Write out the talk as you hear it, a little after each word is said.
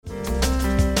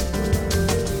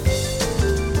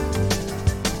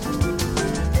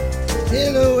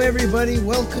Hello, everybody.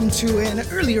 Welcome to an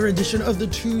earlier edition of the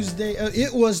Tuesday.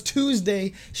 It was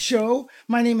Tuesday show.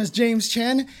 My name is James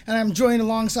Chen, and I'm joined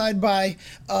alongside by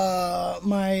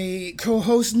my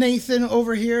co-host Nathan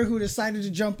over here, who decided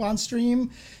to jump on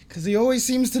stream because he always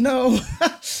seems to know.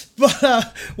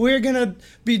 But we're gonna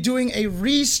be doing a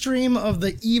restream of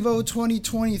the EVO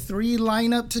 2023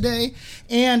 lineup today,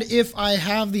 and if I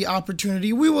have the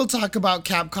opportunity, we will talk about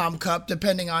Capcom Cup,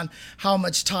 depending on how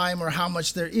much time or how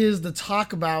much there is to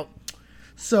talk about.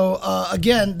 So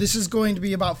again, this is going to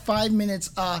be about 5 minutes.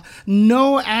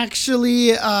 No, actually,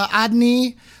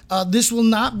 Adni, this will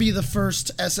not be the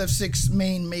first SF6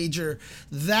 main major.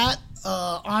 That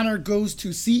honor goes to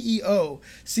CEO.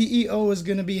 CEO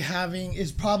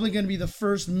is probably going to be the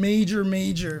first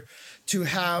major to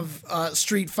have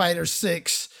Street Fighter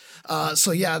 6.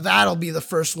 So yeah, that'll be the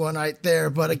first one right there.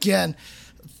 But again,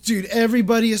 dude,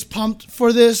 everybody is pumped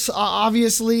for this.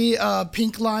 Obviously,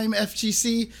 Pink Lime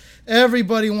FGC,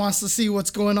 everybody wants to see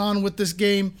what's going on with this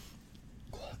game.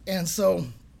 And so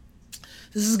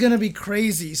this is going to be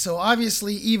crazy. So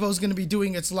obviously, EVO's going to be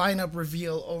doing its lineup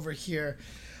reveal over here.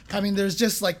 I mean, there's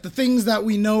just like the things that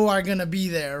we know are going to be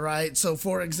there, right? So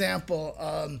for example,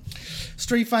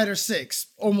 Street Fighter 6,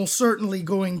 almost certainly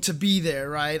going to be there,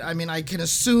 right? I mean, I can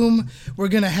assume we're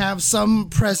going to have some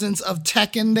presence of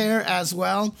Tekken there as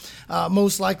well.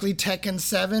 Most likely Tekken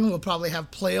 7. We'll probably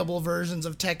have playable versions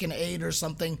of Tekken 8 or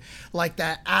something like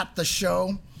that at the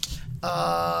show.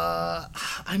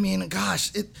 I mean,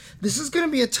 gosh, this is going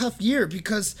to be a tough year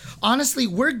because honestly,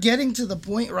 we're getting to the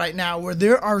point right now where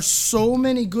there are so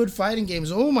many good fighting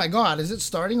games. Oh my God, is it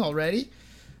starting already?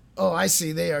 Oh, I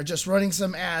see. They are just running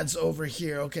some ads over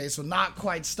here. Okay, so not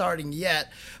quite starting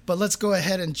yet, but let's go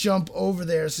ahead and jump over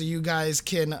there so you guys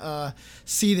can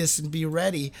see this and be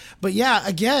ready. But yeah,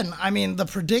 again, I mean, the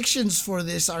predictions for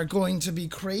this are going to be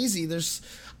crazy.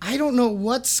 I don't know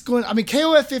what's going. I mean,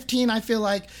 KOF 15, I feel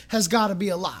like has got to be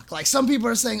a lock. Like some people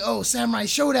are saying, oh, Samurai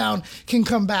Showdown can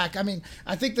come back. I mean,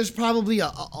 I think there's probably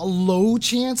a low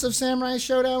chance of Samurai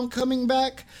Showdown coming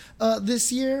back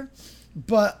this year.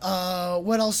 But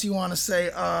what else you want to say?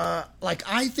 Like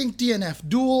I think DNF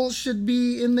Duel should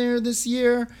be in there this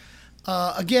year.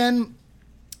 Again,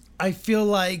 I feel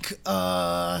like,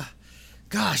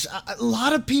 gosh, a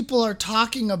lot of people are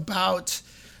talking about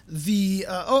the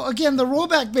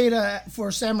rollback beta for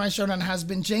Samurai Shodown has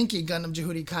been janky, Gundam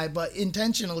Jehudi Kai, but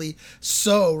intentionally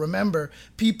so. Remember,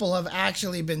 people have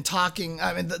actually been talking.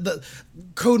 I mean, the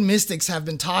Code Mystics have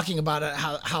been talking about it,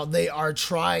 how they are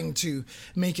trying to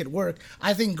make it work.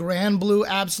 I think Grand Blue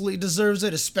absolutely deserves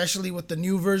it, especially with the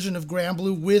new version of Grand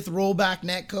Blue with rollback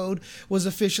netcode was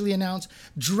officially announced.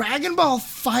 Dragon Ball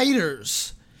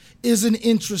FighterZ is an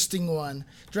interesting one.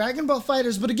 Dragon Ball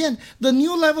FighterZ, but again, the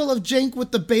new level of jank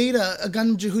with the beta,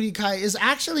 Gundam Jehudi Kai, is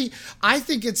actually, I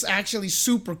think it's actually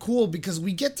super cool because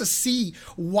we get to see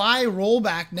why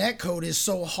rollback netcode is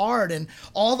so hard and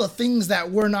all the things that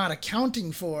we're not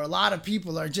accounting for. A lot of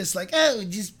people are just like, oh,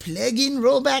 just plug in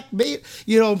rollback beta.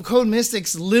 You know, Code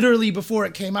Mystics literally before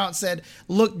it came out said,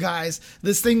 look guys,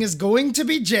 this thing is going to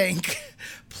be jank.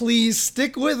 Please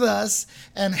stick with us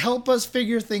and help us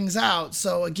figure things out.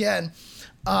 So again,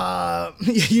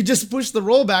 you just push the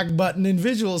rollback button in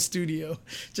Visual Studio.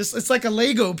 It's like a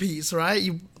Lego piece, right?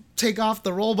 You take off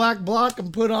the rollback block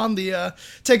and put on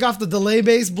take off the delay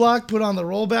base block, put on the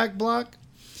rollback block.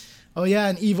 Oh yeah,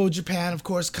 and EVO Japan, of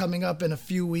course, coming up in a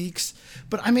few weeks.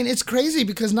 But I mean, it's crazy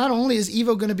because not only is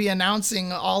EVO going to be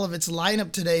announcing all of its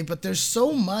lineup today, but there's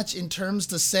so much in terms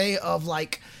to say of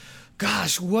like,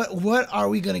 gosh, what are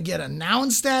we going to get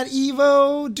announced at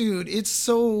EVO? Dude, it's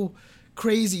so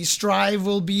crazy. Strive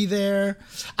will be there.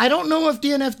 I don't know if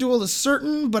DNF Duel is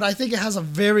certain, but I think it has a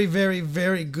very, very,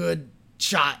 very good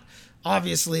shot.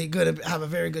 Obviously, going to have a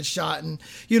very good shot. And,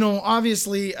 you know,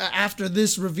 obviously, after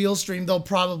this reveal stream, they'll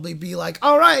probably be like,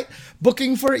 all right,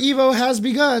 booking for EVO has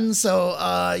begun.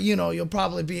 So, you know, you'll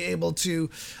probably be able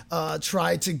to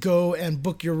try to go and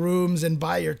book your rooms and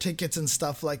buy your tickets and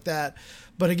stuff like that.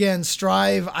 But again,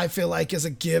 Strive, I feel like is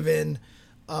a given.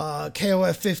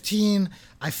 KOF 15,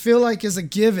 I feel like is a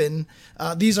given.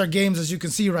 These are games, as you can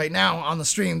see right now on the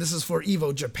stream. This is for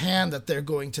EVO Japan that they're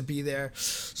going to be there.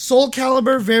 Soul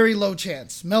Calibur, very low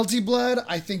chance. Melty Blood,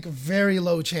 I think very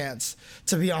low chance,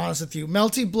 to be honest with you.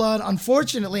 Melty Blood,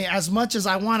 unfortunately, as much as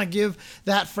I want to give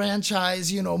that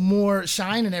franchise, you know, more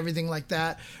shine and everything like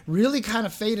that, really kind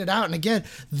of faded out. And again,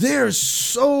 there's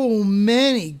so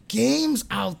many games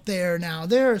out there now.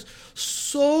 There's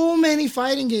so many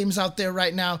fighting games out there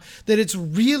right now that it's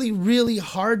really, really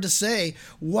hard to say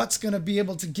what's going to be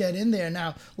able to get in there.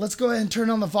 Now, let's go ahead and turn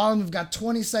on the volume. We've got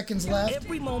 20 seconds left.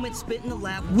 Every moment spent in the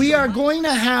lab. We are going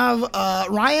to have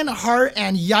Ryan Hart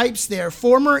and Yipes there,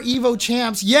 former EVO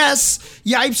champs. Yes,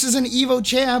 Yipes is an EVO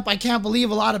champ. I can't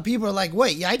believe a lot of people are like,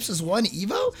 wait, Yipes has won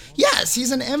EVO? Yes,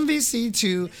 he's an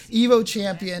MVC2 EVO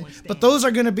champion. But those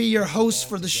are going to be your hosts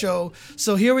for the show.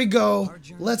 So here we go.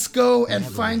 Let's go and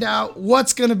find out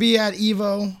what's going to be at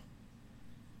EVO.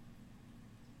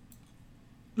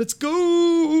 Let's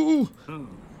go!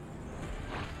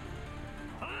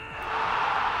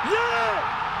 Yeah!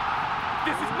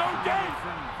 This is no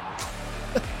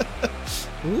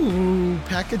game! Ooh,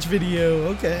 package video,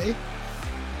 okay.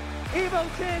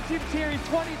 EVO Championship Series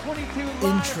 2022 live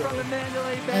Intro. from the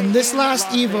Mandalay Bay. And this in last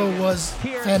Las EVO Vegas. was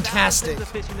Here, fantastic. thousands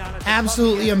of aficionados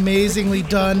Absolutely have come amazingly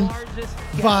together to done witness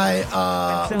the largest by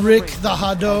gathering Rick and the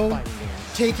Hado,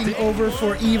 celebration taking over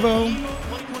for EVO.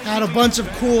 Had a bunch of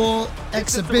cool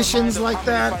exhibitions like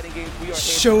that.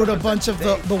 Showed a bunch of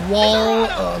the wall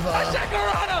of... No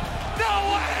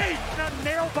way! A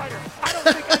nail biter. I don't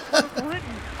think I've ever written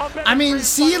a better I mean, Grand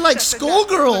see, Fight like set than that.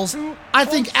 Skullgirls, The two I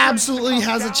think most absolutely come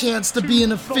has a down chance to to be an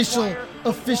the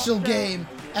official wire. game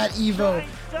at EVO.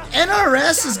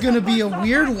 NRS is going to be a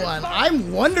weird one.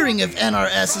 I'm wondering if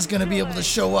NRS is going to be able to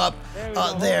show up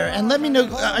there. And let me know,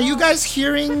 are you guys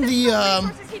hearing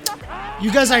the...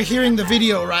 you guys are hearing the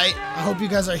video, right? I hope you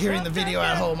guys are hearing the video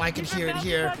at home. I can hear it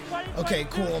here. Okay,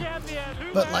 cool.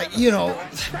 But like, you know,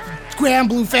 Grand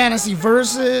Blue Fantasy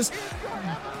versus...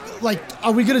 Like,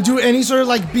 are we gonna do any sort of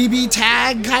like BB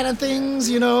tag kind of things,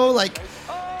 you know? Like,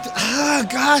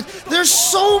 God, there's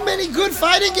so many good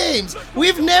fighting games.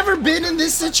 We've never been in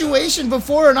this situation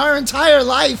before in our entire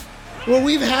life where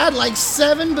we've had like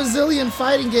 7 bazillion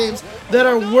fighting games that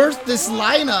are worth this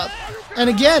lineup. And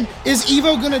again, is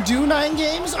EVO gonna do 9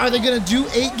 games? Are they gonna do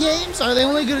 8 games? Are they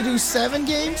only gonna do 7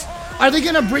 games? Are they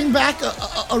gonna bring back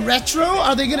a retro?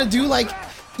 Are they gonna do like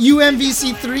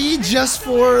UMVC3 just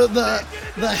for the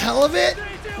hell of it?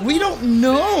 We don't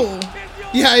know.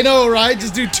 Yeah, I know, right?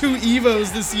 Just do 2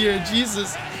 EVOs this year.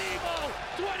 Jesus.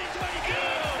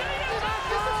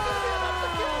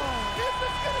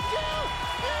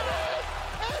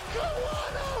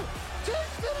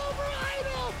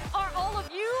 Are all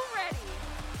of you ready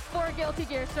for a Guilty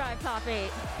Gear Strive Top 8?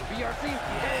 Guilty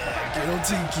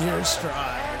Gear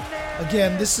Strive.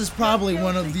 Again, this is probably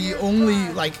one of the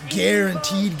only like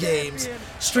guaranteed games.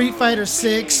 Street Fighter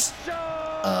 6,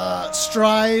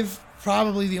 Strive,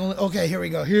 probably the only. Okay, here we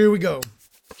go. Here we go.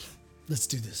 Let's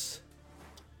do this.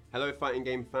 Hello, Fighting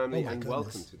Game family, Oh my and goodness.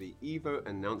 welcome to the EVO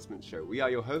Announcement Show. We are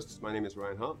your hosts. My name is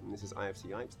Ryan Hart, and this is IFC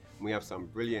Yipes. And we have some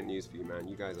brilliant news for you, man.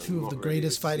 You guys are 2 of not the ready.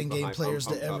 greatest It's fighting super game hype. players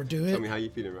I'm to pumped ever up. do it. Tell me how you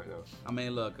feeling right now. I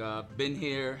mean, look, been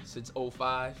here since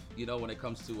 05, you know, when it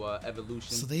comes to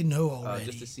Evolution. So they know already.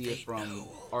 Just to see it from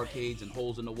arcades and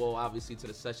holes in the wall, obviously, to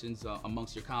the sessions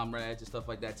amongst your comrades and stuff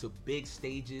like that, to big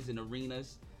stages and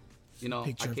arenas. You know,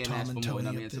 Picture I of can't Tom ask for and more. Tony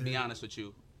I mean, up to be there. honest with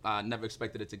you, I never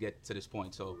expected it to get to this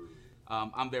point. So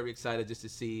I'm very excited just to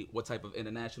see what type of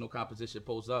international composition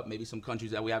pulls up. Maybe some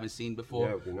countries that we haven't seen before.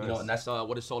 Yeah, it'd be You know, nice. and that's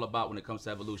what it's all about when it comes to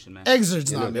Evolution, man. Exert's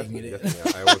Yeah, not no, making it.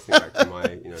 definitely. I always think back to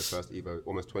my, first EVO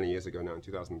almost 20 years ago now in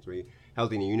 2003,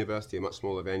 held in a university, a much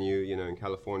smaller venue, in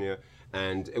California,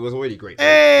 and it was already great. Hey,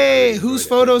 I really whose enjoyed it.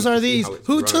 photos Just to are see these? how it's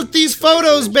Who grown took these so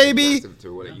photos, exponentially baby? massive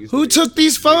to what it used to Who be. took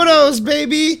these It's really photos, impressive.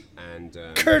 baby? And,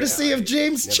 Courtesy yeah, of I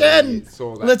James never Chen. really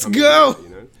saw that Let's coming go.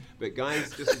 either, But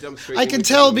guys, just to jump straight I in, can we've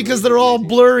tell got because amazing, they're all amazing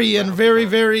blurry news and right very,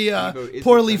 off the very bat. EVO is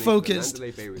poorly returning to the focused.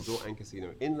 Mandalay Bay Resort and Casino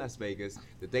in Las Vegas.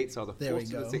 The dates are the There we 4th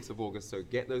to the go. 6th of August, so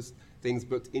get those things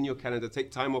booked in your calendar.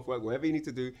 Take time off work, whatever you need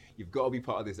to do. You've got to be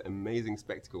part of this amazing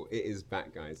spectacle. It is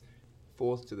back, guys.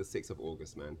 4th to the 6th of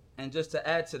August, man. And just to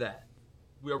add to that,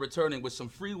 we are returning with some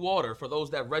free water for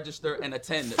those that register and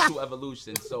attend to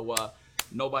Evolution. So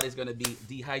nobody's going to be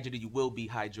dehydrated. You will be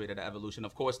hydrated at Evolution.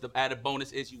 Of course, the added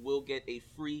bonus is you will get a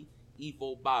free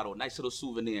EVO bottle. Nice little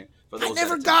souvenir for those I that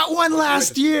never attend. got one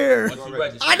last year. Once you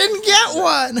register. I didn't get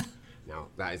one. Now,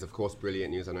 that is, of course,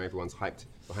 brilliant news. I know everyone's hyped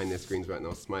behind their screens right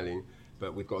now, smiling.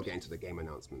 But we've got to get into the game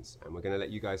announcements. And we're going to let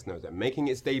you guys know that making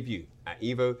its debut at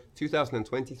EVO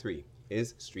 2023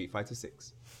 is Street Fighter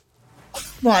 6.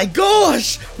 My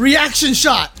gosh! Reaction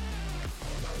shot.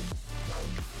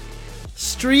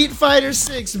 Street Fighter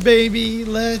 6, baby.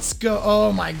 Let's go.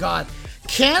 Oh my god.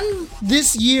 Can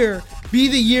this year be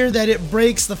the year that it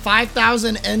breaks the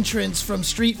 5,000 entrants from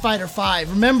Street Fighter 5?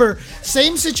 Remember,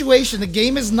 same situation. The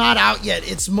game is not out yet.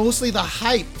 It's mostly the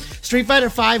hype. Street Fighter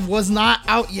 5 was not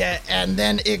out yet, and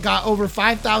then it got over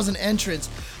 5,000 entrants.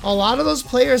 A lot of those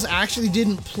players actually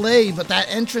didn't play, but that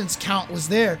entrance count was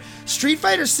there. Street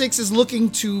Fighter 6 is looking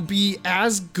to be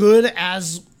as good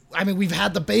as, I mean, we've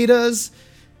had the betas.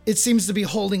 It seems to be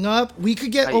holding up. We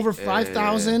could get over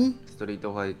 5,000. ストリー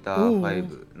トファイター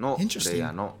5のプレイヤ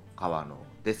ーの川野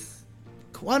です。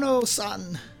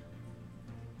Kawano-san.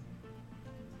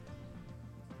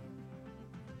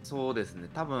 そうですね。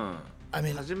多分 I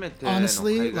mean, 初めての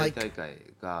honestly, 海外 like, 大会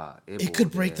がエボ it could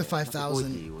で break the コー 5,000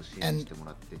 ヒーを支援しても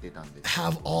らって出たんですけど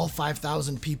have all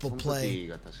 5,000 people その play. 時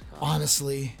が確か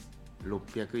Honestly.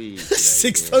 600位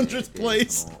 600th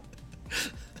place.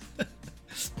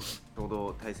 ちょう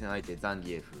ど対戦相手ザン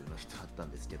ギエフの人だった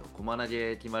んですけど、駒投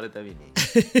げ決まるたびに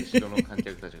後ろの観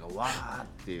客たちがわーっ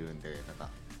て言うんで、なんか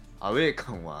アウェー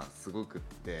感はすごくっ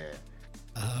て、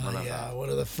Yeah, one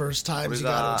of the first times you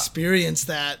got to experience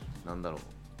that. なんだろう、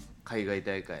海外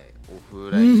大会オ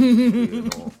フラインっていう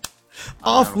のを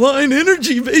Offline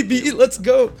energy, baby. Let's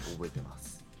go. 覚えてます。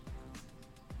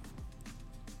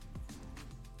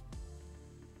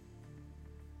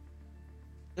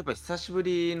やっぱ久しぶ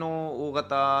りの大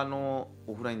型の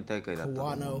オフライン大会だったと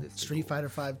思うん Kawano, ですけ Street ど、 Fighter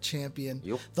 5 champion.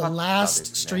 よ The かった last で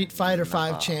す Street ね。 Fighter なん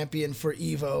 5 か champion for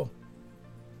Evo.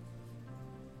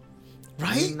 み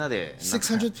Right? んなでなんか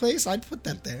600 place? I'd put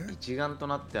that there. 一丸と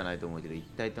なってはないと思うけど、一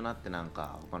体となってなん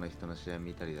か他の人の試合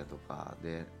見たりだとか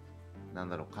で、なん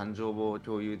だろう、感情を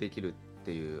共有できるっ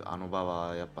ていうあの場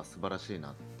はやっぱ素晴らしい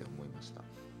なって思いました。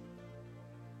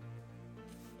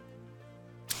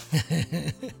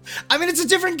I mean, it's a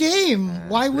different game.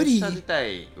 Why プ would レッシ he? ャー自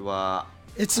体は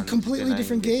It's a 感じて completely ないん different で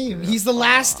すけ game. ど、 He's the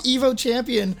last Evo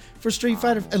champion for Street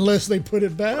Fighter, unless they put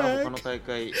it これは他 back. の大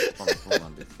会とかもそうな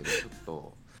んですけど、ちょっ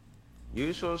と優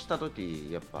勝した時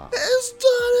やっぱ Has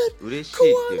done it. 嬉しいって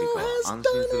いうよりか Kawano は has 安 done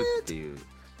心する it. っていう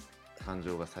感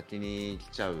情が先に来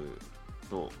ちゃう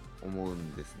と思う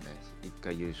んですね。一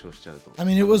回優勝しちゃうと。 I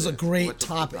mean, it was a なので great そ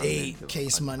こはちょっ top と残念 8 では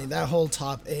case ありま money. す。 That whole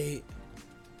top 8.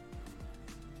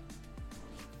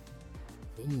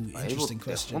 Ooh, エボっ interesting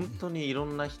て question. 本当にいろ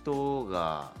んな人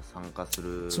が参加す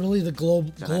る It's really the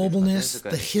じゃないですかね。 globalness, 世 the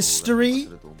界の人が参加 history. す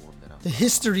ると思うんで、なんか The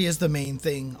history is the main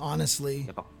thing, honestly.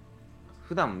 やっぱ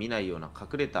普段見ないような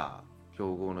隠れた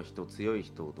強豪の人、強い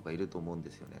人とかいると思うんで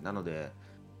すよね。なので、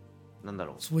なんだ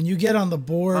ろう。 So when you get on the 他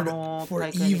board の for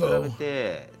大会に比べ Evo,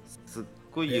 てすっ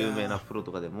ごい有名なプロ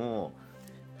とかでも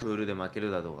プールで負け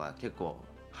るだとか結構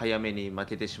早めに負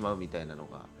けてしまうみたいなの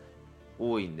が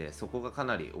多いんで、そこがか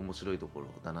なり面白いところ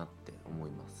だなって思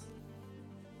います。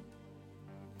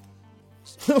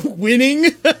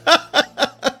winning,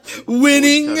 こうい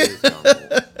winning. ったレースは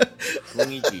もう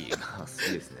雰囲気が好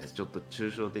きですね。ちょっと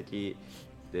抽象的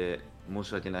で申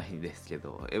し訳ないんですけ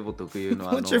ど、エボ特有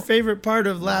のWhat's your favorite part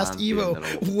of last なんて言うん Evo? だろ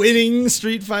う。 Winning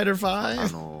Street Fighter あ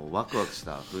 5? のワクワクし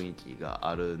た雰囲気が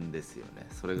あるんですよね。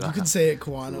それが You could say it, す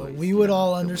ご Kawano. い We 好き would だ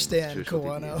all なって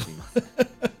思います。 understand, 抽象的に Kawano. すいません。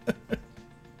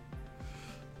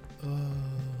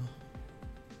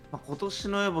まあ今年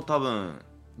のエボ多分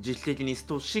実質的にス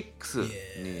ト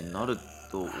6になる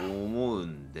と思う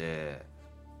んで、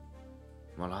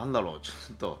まあなんだろう、ちょ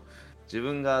っと自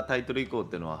分がタイトル以降っ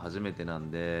ていうのは初めてな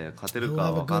んで勝てる He'll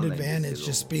かは have a 分か good んないんで advantage す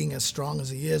just けど、 being as strong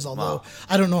as he is, although ま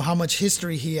あ I don't know how much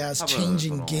history he has 多分そ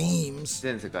changing の games.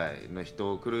 全世界の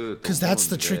人来ると思うんで、 Because that's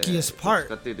the trickiest part. どっち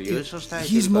かっていうと優勝したい He's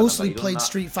というか、 mostly なんかいろんな played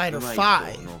Street Fighter 上手い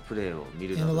 5. 人のプレーを見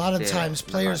る And a な lot ど of して、 times,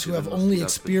 players who have なんか only 自分の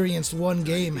スキルアップ experienced one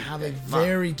game have a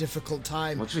very difficult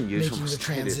time もちろん優勝 making も the し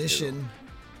たいですけど、 transition.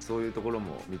 そういうところ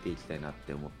も見ていきたいなっ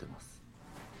て思ってます。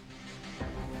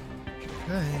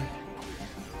 Okay.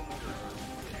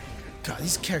 God,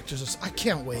 these characters are. I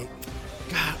can't wait.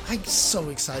 God, I'm so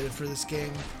excited for this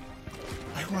game.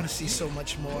 I want to see so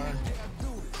much more.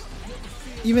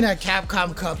 Even at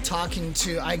Capcom Cup,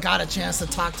 I got a chance to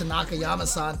talk to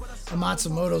Nakayama-san and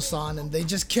Matsumoto-san, and they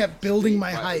just kept building my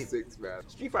hype. 6, man.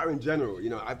 Street Fighter in general, you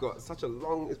know, I've got such a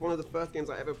long, it's one of the first games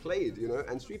I ever played, you know,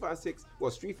 and Street Fighter 6, well,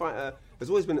 Street Fighter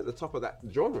has always been at the top of that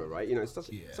genre, right? You know, it's such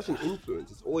an influence,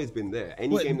 it's always been there.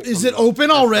 Any What, game that is comes it out open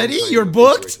has some already? kind You're of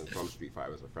booked? inspiration from Street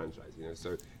Fighter as a franchise, you know,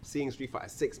 so seeing Street Fighter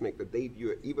 6 make the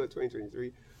debut at EVO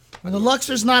 2023, And the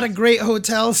Luxor's not a great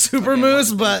hotel, Super Again, one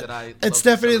Moose, of the but things that I it's love to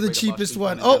definitely the celebrate about cheapest Street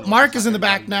one. Fighter in Oh, general Mark is is in the how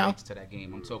back everybody now. relates to that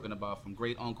game. I'm talking about from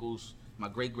great uncles. My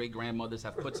great grandmothers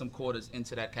have put some quarters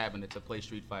into that cabinet to play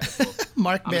Street Fighter. So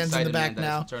Mark I'm Band's in the excited, back man, that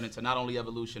now. it's turn into not only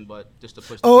Evolution, but just to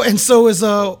push. Oh, and so is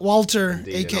Walter,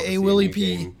 Indeed, and aka obviously a Willie new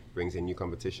P. game brings in new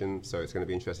competition, so it's going to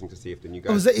be interesting to see if the new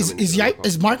guys. Oh, is that, come in is and Yi- come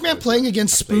is across Markman those playing that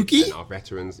against have played Spooky? and our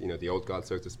veterans, you know, the old guard,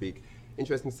 so to speak.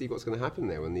 Interesting to see what's going to happen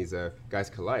there when these guys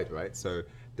collide, right? So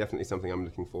definitely something I'm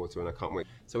looking forward to, and I can't wait.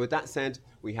 So with that said,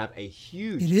 we have a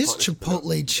huge. It is partnership Chipotle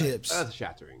announcement. chips.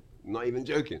 Earth-shattering. Not even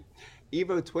joking.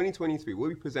 EVO 2023 will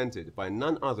be presented by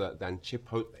none other than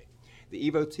Chipotle. The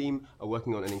EVO team are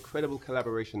working on an incredible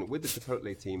collaboration with the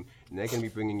Chipotle team, and they're going to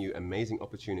be bringing you amazing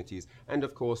opportunities and,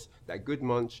 of course, that good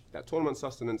munch, that tournament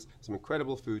sustenance, some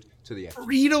incredible food to the FGC.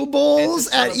 Burrito bowls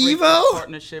And at to celebrate Evo? this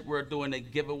partnership, we're doing a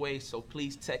giveaway, so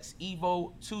please text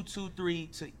EVO 223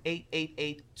 to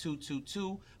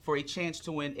 888-222 for a chance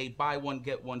to win a buy one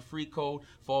get one free code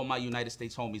for all my United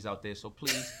States homies out there. So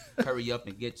please hurry up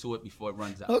and get to it before it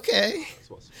runs out. Okay. That's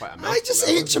what's quite a I mouthful just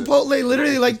there, ate wasn't it? Chipotle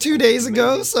literally like 2 days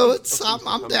ago, so it's I'm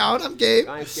Amazing. down. I'm game.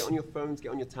 Guys, get on your phones, get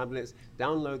on your tablets,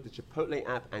 download the Chipotle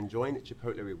app and join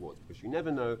Chipotle Rewards, because you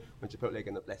never know when Chipotle are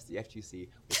going to bless the FGC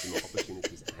with some more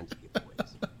opportunities and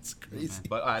giveaways. That's crazy.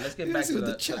 But all right, let's get back See to, what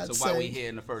the to chat's why we're saying. here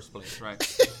in the first place, right?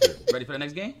 Ready for the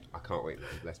next game? I can't wait, man.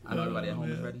 Bless me. I know everybody at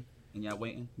home is ready, and y'all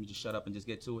waiting. You just shut up and just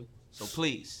get to it. So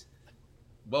please,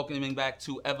 welcoming back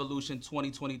to Evolution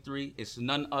 2023, it's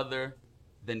none other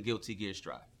than Guilty Gear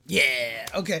Strive. Yeah.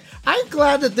 Okay. I'm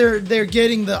glad that they're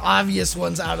getting the obvious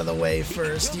ones out of the way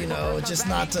first. You know, just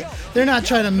not to. They're not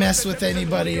trying to mess with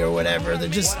anybody or whatever. They're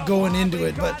just going into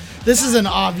it. But this is an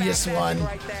obvious one.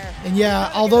 And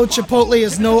yeah, although Chipotle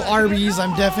is no Arby's,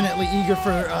 I'm definitely eager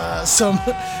for some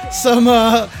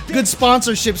good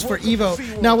sponsorships for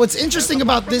Evo. Now, what's interesting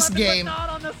about this game,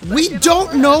 we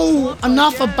don't know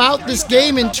enough about this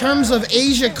game in terms of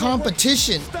Asia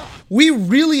competition. We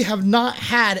really have not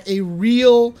had a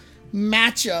real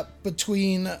matchup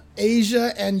between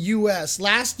Asia and US.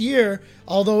 Last year,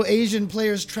 although Asian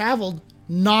players traveled,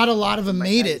 not a lot of them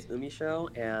made it. My name is Umi Show,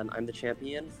 and I'm the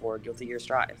champion for Guilty Gear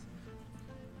Strive.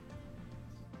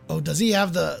 Oh, does he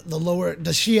have the lower?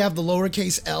 Does she have the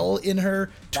lowercase L in her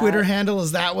Twitter handle?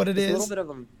 Is that what it It's a is? little bit of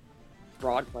a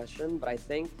broad question, but I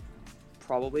think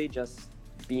probably just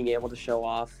being able to show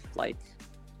off like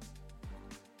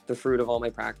the fruit of all my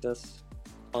practice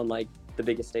on like the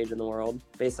biggest stage in the world,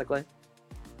 basically.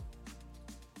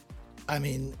 I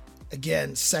mean,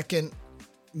 again, second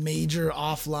major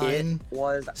offline, It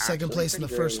was second actually place in the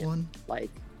pretty first great. one. Like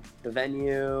the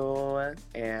venue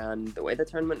and the way the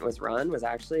tournament was run was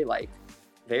actually like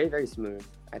very, very smooth,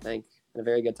 I think, and a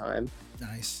very good time.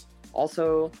 Nice.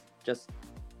 Also, just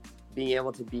being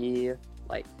able to be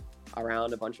like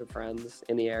around a bunch of friends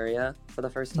in the area for the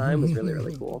first time was really,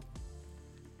 really cool.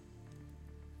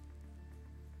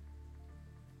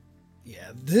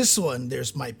 Yeah, this one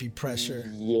there's might be pressure.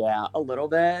 Yeah, a little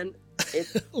bit.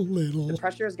 It's A little. the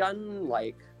pressure has gotten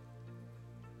like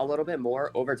a little bit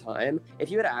more over time. If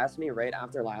you had asked me right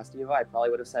after last Evo, I probably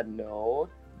would have said no.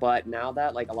 But now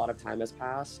that like a lot of time has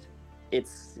passed,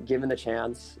 it's given the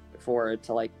chance for it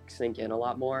to like sink in a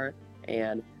lot more.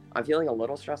 And I'm feeling a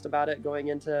little stressed about it going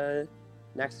into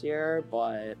next year,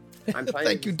 but I'm trying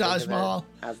Thank to you, just think Taj of it Mahal.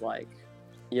 as like,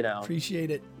 you know, Appreciate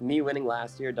it. me winning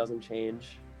last year doesn't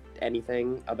change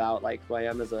anything about like who I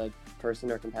am as a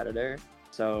person or competitor.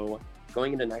 So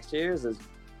going into next year's is,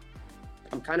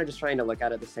 I'm kind of just trying to look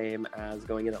at it the same as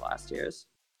going into last year's.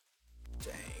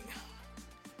 Dang.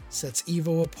 Sets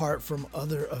Evo apart from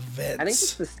other events. I think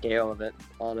it's the scale of it,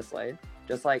 honestly.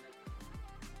 Just like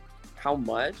how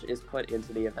much is put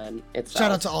into the event itself.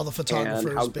 Shout out to all the and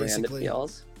photographers, how grand basically. it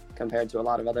feels compared to a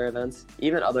lot of other events,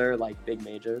 even other like big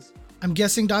majors. I'm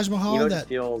guessing Taj Mahal Evo that just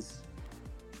feels,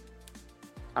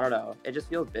 I don't know, it just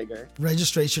feels bigger.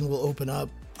 registration will open up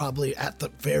probably at the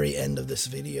very end of this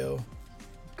video.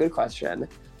 Good question.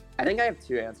 I think I have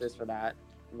two answers for that.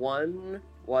 One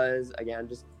was, again,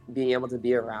 just being able to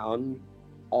be around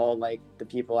all like the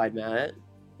people I'd met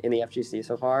in the FGC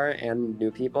so far and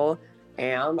new people,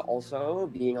 and also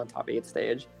being on top 8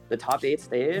 stage. The top 8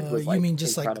 stage was like you mean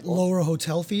just incredible. like lower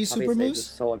hotel fees, Top 8 Super stage Moose? was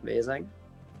so amazing.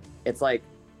 It's like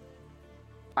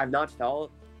I've not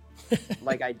felt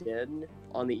like I did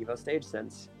on the Evo stage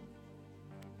since.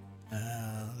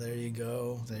 There you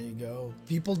go. There you go.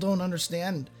 People don't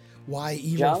understand why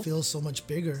Evo Just feels so much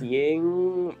bigger.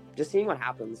 Seeing what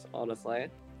happens, honestly.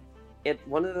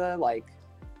 One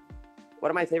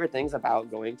of my favorite things about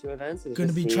going to events is Going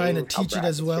to just be trying to seeing how teach it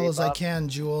as brackets well shape as I up. can,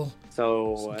 Jewel.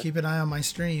 So So keep an eye on my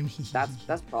stream.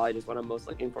 that's probably just what I'm most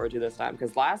looking forward to this time,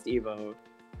 because last Evo,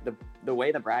 the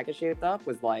way the bracket shaped up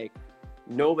was like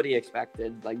nobody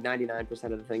expected like 99%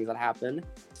 of the things that happened.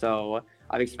 So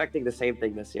I'm expecting the same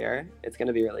thing this year. It's going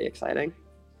to be really exciting.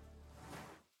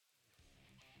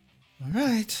 All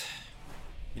right.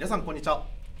 皆さんこんにちは。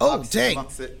 Oh, アークシス dang. マッ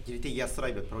クス GT ギアストラ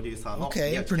イブプロデューサーの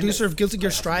Okay, 宮城健 producer of です Guilty Gear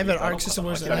Strive at Arc System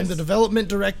Works, and I'm the です development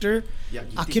director, いや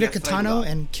Akira GT ギアストライブ Katano は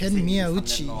and Ken 2023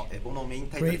 Miyauchi. のエボのメイン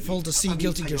タイトルに Grateful to see 再び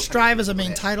Guilty 採 Gear 用され Strive as a た main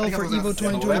ことで title for ありがと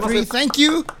う EVO ございます。 2023. Thank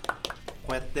you!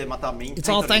 It's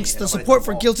all thanks to the support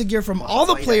for Guilty Gear from all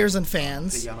the players and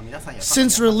fans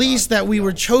since release that we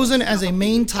were chosen as a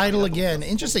main title again.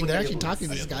 Interesting, they're actually talking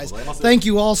to these guys. Thank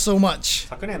you all so much.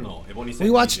 We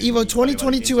watched EVO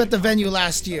 2022 at the venue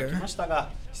last year.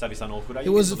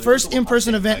 It was the first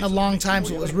in-person event in a long time,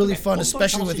 so it was really fun,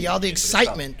 especially with all the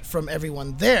excitement from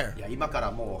everyone there.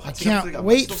 I can't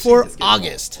wait for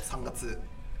August.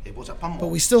 But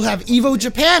we still have EVO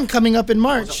Japan coming up in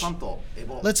March.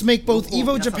 Let's make both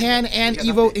EVO Japan and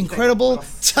EVO Incredible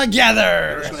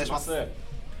together.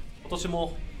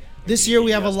 This year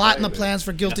we have a lot in the plans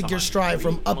for Guilty Gear Strive,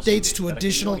 from updates to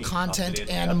additional content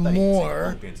and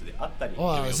more.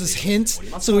 Oh, is this hints?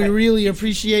 So we really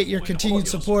appreciate your continued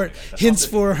support. Hints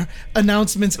for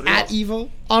announcements at EVO.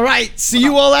 All right, see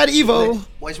you all at EVO.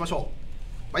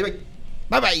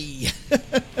 Bye-bye.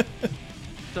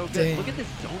 So good. Look at this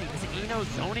zoning. This Ino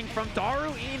zoning from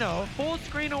Daru Ino, full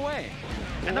screen away.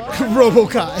 And the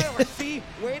Robokai. See,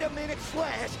 wait a minute,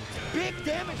 slash. Big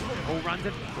damage. Oh, runs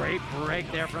a great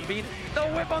break there from Bean. The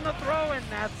whip on the throw, and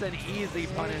that's an easy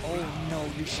punish. Oh no,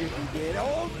 you should be dead.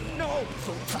 Oh no.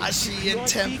 Tashi and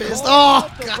Tempest.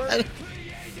 Oh god.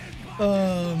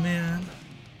 Oh man.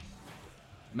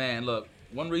 Man, look.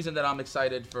 One reason that I'm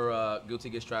excited for Guilty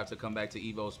Gear Strive to come back to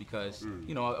EVO is because,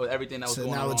 you know, everything that was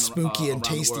going on. So now it's Spooky and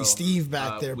Tasty Steve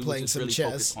back there playing some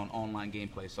chess. On online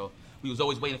gameplay. So we was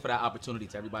always waiting for that opportunity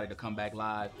to everybody to come back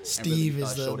live. Steve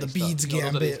is the Beads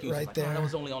Gambit right there. That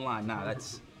was only online. Nah,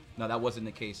 that wasn't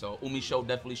the case. So Umi Show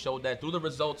definitely showed that through the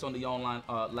results on the online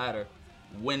ladder,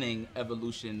 winning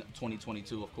Evolution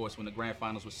 2022. Of course, when the grand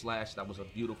finals was slashed, that was a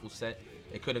beautiful set.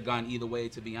 It could have gone either way,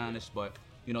 to be honest, but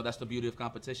you know, that's the beauty of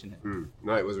competition.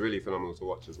 No, it was really phenomenal to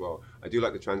watch as well. I do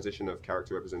like the transition of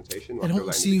character representation. I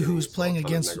don't see who's playing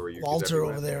against Walter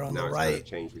over there on the right,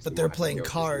 but they're playing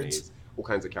cards. All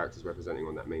kinds of characters representing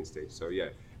on that main stage. So yeah,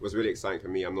 it was really exciting for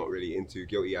me. I'm not really into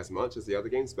Guilty as much as the other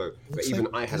games, but even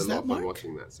I had a lot of fun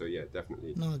watching that. So yeah,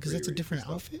 definitely. No, because that's a different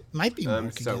outfit. Might be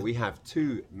Mark So we have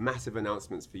two massive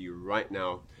announcements for you right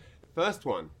now. The first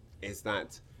one is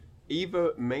that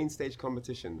EVO main stage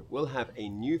competition will have a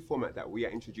new format that we are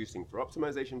introducing for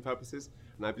optimization purposes,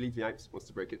 and I believe Yipes wants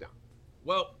to break it down.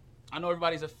 Well, I know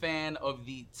everybody's a fan of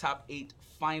the top 8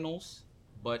 finals,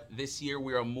 but this year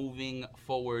we are moving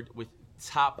forward with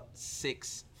top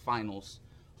 6 finals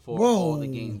for all the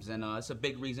games, and it's a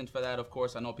big reason for that. Of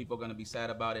course, I know people are going to be sad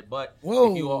about it, but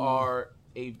if you are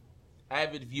a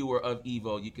avid viewer of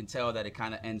EVO, you can tell that it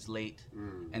kind of ends late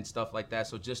and stuff like that.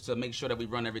 So just to make sure that we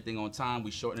run everything on time,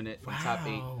 we shorten it from top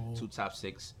 8 to top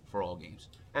 6 for all games.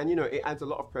 And you know, it adds a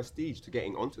lot of prestige to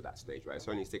getting onto that stage, right? It's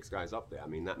only 6 guys up there. I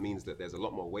mean, that means that there's a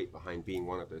lot more weight behind being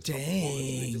one of those top performers.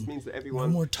 And it just means that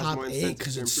everyone more top has more 8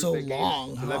 because it's so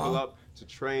long, to level up, to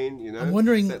train, you know, I'm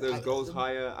wondering, set those goals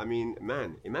higher. I mean,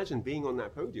 man, imagine being on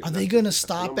that podium. Are they going to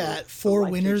stop at 4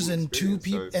 winners and 2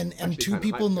 people and 2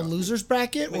 people in the losers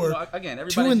bracket, or again,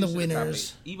 2 in the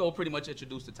winners? EVO pretty much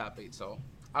introduced the top 8, so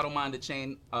I don't mind the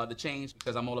change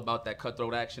because I'm all about that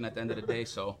cutthroat action at the end of the day.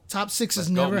 So top 6 has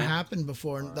never happened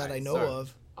before that I know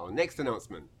of. Our next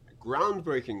announcement, a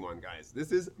groundbreaking one, guys.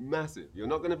 This is massive. You're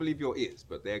not going to believe your ears,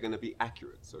 but they're going to be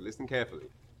accurate. So listen carefully.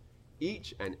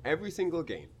 Each and every single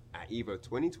game at EVO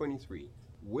 2023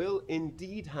 will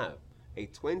indeed have a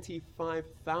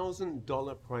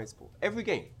 $25,000 prize pool. Every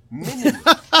game, minimum.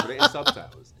 Put it in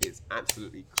subtitles. It's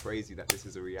absolutely crazy that this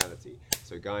is a reality.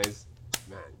 So guys,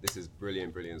 man, this is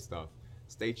brilliant, brilliant stuff.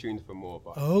 Stay tuned for more.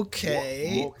 But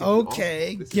okay.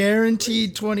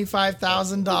 Guaranteed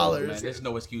 $25,000. There's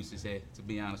no excuses here, to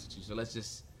be honest with you. So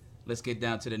let's get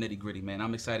down to the nitty gritty, man.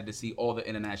 I'm excited to see all the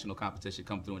international competition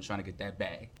come through and trying to get that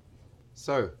bag.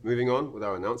 So, moving on with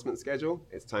our announcement schedule,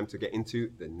 it's time to get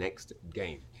into the next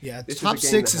game. Yeah, top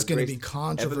 6 is going to be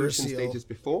controversial. Evolution stages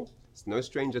before. It's no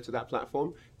stranger to that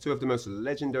platform. 2 of the most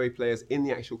legendary players in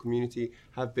the actual community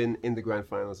have been in the grand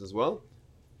finals as well.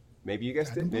 Maybe you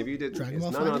guessed it, maybe you didn't.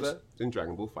 It's none other than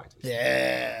Dragon Ball FighterZ.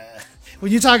 Yeah.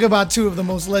 When you talk about 2 of the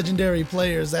most legendary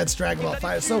players, that's Dragon Ball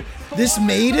FighterZ. So this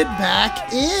made it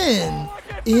back in.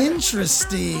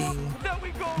 Interesting.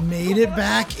 Made it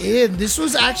back in. This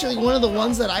was actually one of the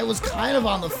ones that I was kind of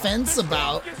on the fence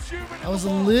about. I was a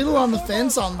little on the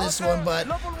fence on this one, but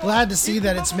glad to see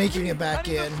that it's making it back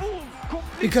in.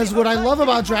 Because what I love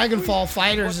about Dragonfall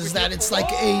Fighters is that it's like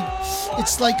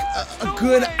a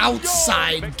good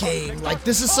outside game. Like,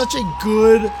 this is such a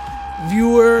good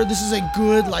viewer. This is a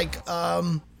good like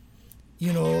a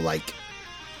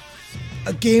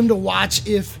game to watch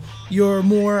if you're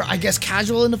more, I guess,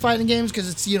 casual into fighting games, because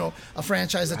it's, you know, a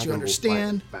franchise that you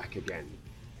understand. Back again.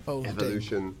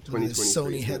 Evolution 2023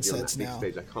 Sony headsets big now.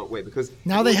 stage. I can't wait because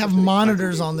Now they have everyone's such an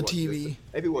monitors exciting on the game to watch. TV.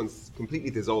 Everyone's completely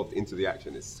dissolved into the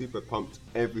action. It's super pumped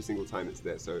every single time it's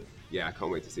there. So yeah, I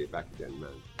can't wait to see it back again, man.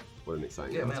 What an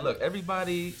exciting Yeah, man, look,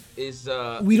 everybody is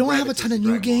We don't have a ton of new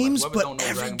Dragon Ball. Like, games, whoever but don't know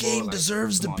every Dragon Ball, game like,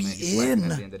 deserves come to on, be man, you're slacking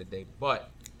in. at the end of the day.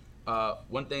 But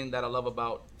one thing that I love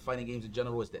about fighting games in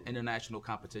general is the international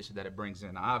competition that it brings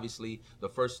in. Now, obviously, the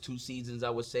first 2 seasons, I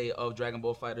would say, of Dragon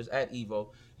Ball FighterZ at EVO,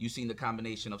 you've seen the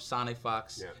combination of Sonic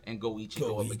Fox and Goichi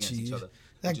go up against each other.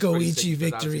 That which is pretty Goichi sick because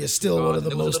victory obviously is still it's one of the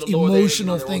there was a most little lore there,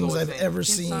 emotional they were things always I've saying, ever can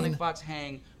seen. Sonic Fox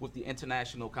hang with the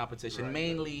international competition,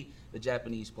 mainly the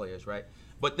Japanese players, right?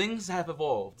 But things have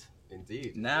evolved.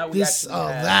 Indeed. Now we This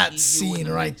actually have that EU scene in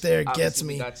the right mix. there Obviously, gets we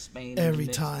me got Spain in the every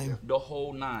mix, time. the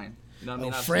whole 9. You know what I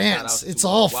mean? Oh, Obviously, shout France. out It's to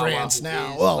all Wawa, France who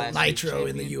now. is Well, last year's Nitro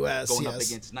in the champion, US, going up yes.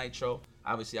 against Nitro.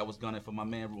 Obviously, I was gunning for my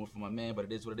man, rooting for my man, but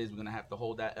it is what it is. We're going to have to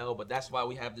hold that L. But that's why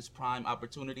we have this prime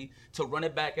opportunity to run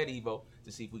it back at EVO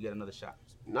to see if we get another shot.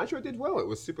 Nitro did well. It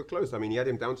was super close. I mean, he had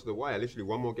him down to the wire. Literally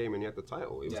one more game and he had the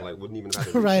title. It was like, wouldn't even have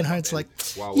had it. Reinhardt's like,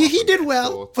 Wow, yeah, he did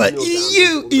well, but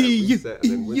you. And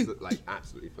then wins it, like,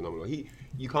 absolutely phenomenal.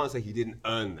 You can't say he didn't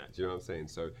earn that. Do you know what I'm saying?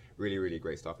 So really, really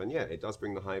great stuff. And yeah, it does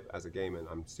bring the hype as a game, and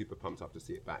I'm super pumped up to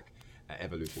see it back at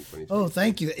Evolution 2020. Oh,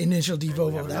 thank you, Initial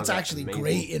Devovo. That's another actually amazing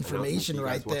great announcement information for you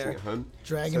guys right there. watching at home.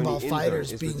 Dragon Sony Ball InZone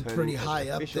FighterZ is being returning pretty as high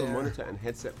up official there. monitor and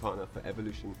headset partner for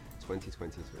Evolution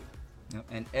 2023. Yep.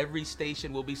 And every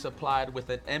station will be supplied with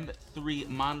an M3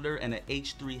 monitor and an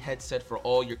H3 headset for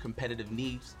all your competitive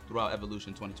needs throughout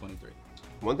Evolution 2023.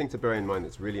 One thing to bear in mind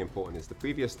that's really important is the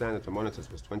previous standard for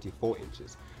monitors was 24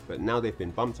 inches, but now they've been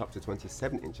bumped up to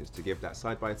 27 inches to give that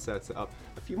side-by-side setup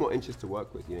a few more inches to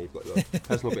work with. You know, you've got your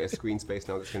personal bit of screen space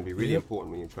now that's going to be really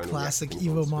important when you're trying to react to Classic things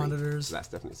on EVO screen. monitors. So that's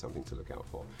definitely something to look out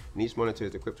for. And each monitor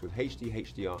is equipped with HD,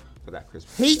 HDR for that crisp.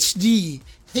 HD.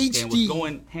 And what's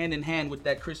going hand in hand with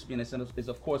that crispiness is,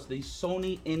 of course, the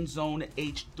Sony InZone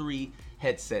H3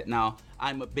 headset. Now,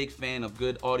 I'm a big fan of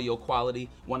good audio quality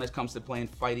when it comes to playing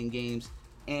fighting games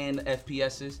and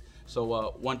FPSs.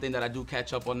 So one thing that I do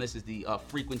catch up on this is the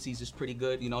frequencies is pretty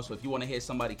good, you know. So if you want to hear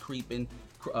somebody creeping,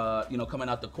 you know, coming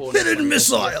out the corner, Hidden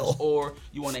missile, or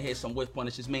you want to hear some whiff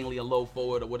punish, it's mainly a low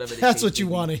forward or whatever. That's what you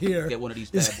want to hear. Get one of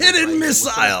these. Is bad boys hidden right. missile.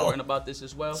 What's so important about this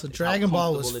as well? So is Dragon how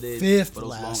Ball was comfortable it is 5th for those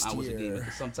last long hours of gaming.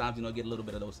 year. Sometimes, you know, get a little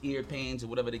bit of those ear pains or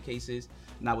whatever the case is.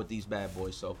 Not with these bad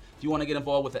boys. So if you want to get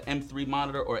involved with an M3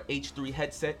 monitor or H3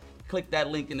 headset, click that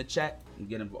link in the chat and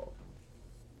get involved.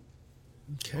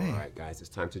 Okay. All right, guys, it's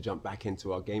time to jump back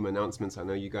into our game announcements. I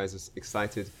know you guys are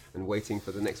excited and waiting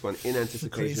for the next one in anticipation.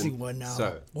 Crazy one now.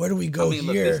 So, where do we go I mean,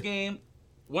 here? Look, this game,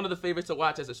 one of the favorites to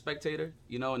watch as a spectator,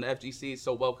 you know, and the FGC is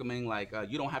so welcoming. Like,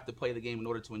 you don't have to play the game in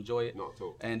order to enjoy it. Not at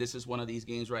all. And this is one of these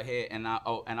games right here. And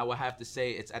I would have to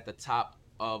say it's at the top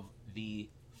of the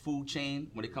food chain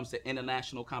when it comes to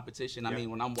international competition. I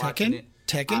mean, when I'm watching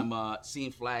Tekken? I'm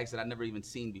seeing flags that I've never even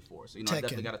seen before. So, you know, I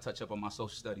definitely got to touch up on my social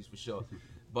studies for sure.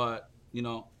 But, you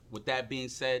know, with that being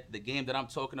said, the game that I'm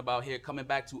talking about here, coming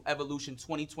back to Evolution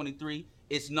 2023,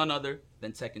 is none other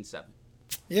than Tekken 7.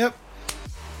 Yep.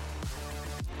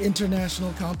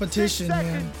 International competition,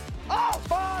 man.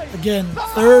 Again,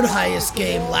 third highest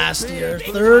game last year.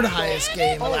 Third highest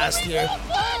game last year.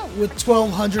 With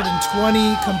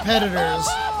 1,220 competitors.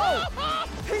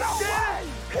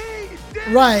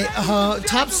 Right,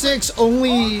 top 6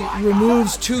 only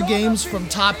removes 2 games from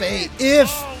top 8.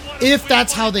 If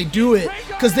that's how they do it.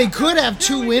 Because they could have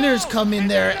 2 winners come in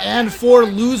there and 4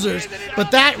 losers,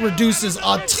 but that reduces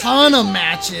a ton of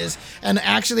matches. And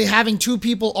actually having 2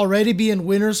 people already be in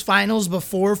winners finals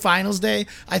before finals day,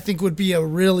 I think would be a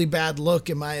really bad look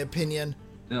in my opinion.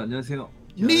 네, 안녕하세요.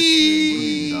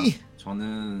 Me!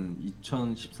 저는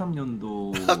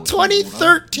 2013년도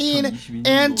 2013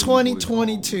 and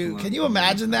 2022. Can you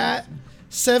imagine that?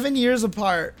 7 years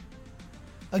apart.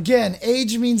 Again,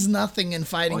 age means nothing in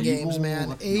fighting games,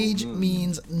 man. Age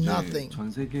means nothing.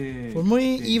 For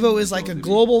me, EVO is like a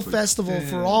global festival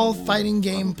for all fighting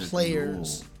game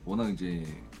players.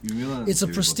 It's a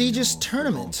prestigious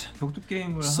tournament.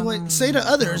 So I say to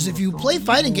others, if you play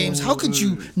fighting games, how could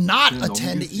you not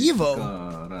attend EVO?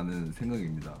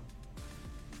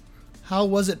 How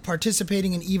was it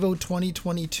participating in EVO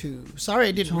 2022? Sorry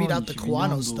I didn't read out the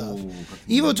Kuwano stuff.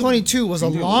 EVO 22 was a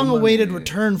long-awaited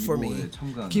return for me.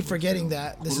 Keep forgetting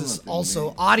that. This is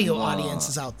also audio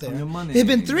audiences out there. It had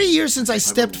been 3 years since I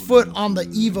stepped foot on the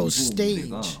EVO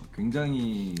stage.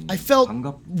 I felt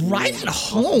right at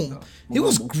home. It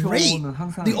was great.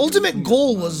 The ultimate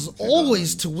goal was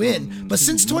always to win, but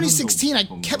since 2016 I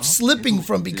kept slipping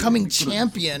from becoming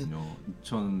champion.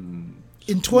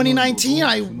 In 2019,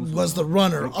 I was the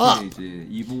runner-up.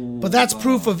 But that's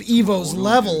proof of EVO's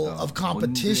level of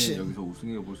competition.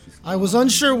 I was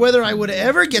unsure whether I would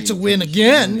ever get to win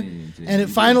again, and it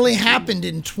finally happened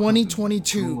in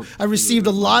 2022. I received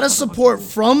a lot of support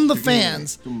from the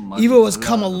fans. EVO has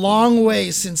come a long way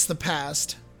since the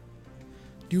past.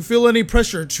 Do you feel any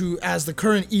pressure as the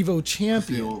current EVO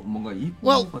champion?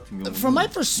 Well, from my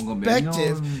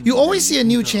perspective, you always see a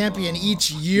new champion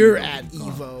each year at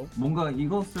EVO.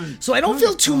 So I don't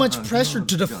feel too much pressure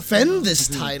to defend this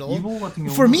title.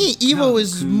 For me, EVO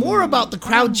is more about the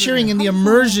crowd cheering and the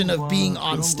immersion of being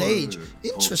on stage.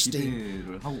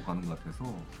 Interesting.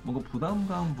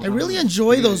 I really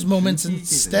enjoy those moments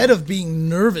instead of being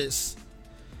nervous.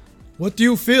 What do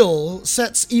you feel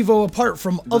sets EVO apart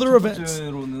from other events?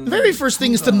 The very first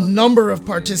thing is the number of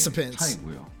participants.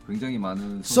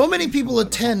 So many people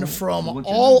attend from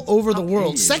all over the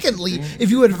world. Secondly, if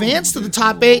you advance to the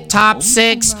top 8, top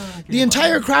 6, the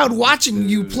entire crowd watching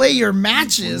you play your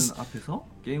matches, that's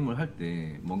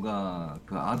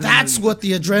what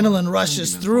the adrenaline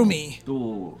rushes through me.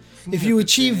 If you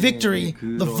achieve victory,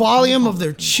 the volume of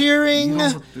their cheering,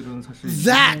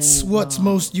 that's what's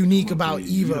most unique about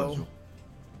EVO.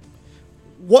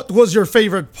 What was your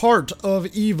favorite part of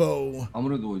EVO?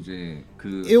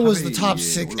 It was the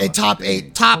top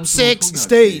 8, top 6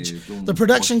 stage. The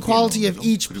production quality of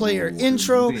each player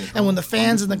intro, and when the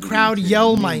fans in the crowd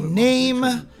yell my name,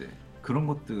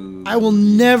 I will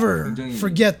never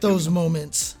forget those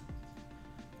moments.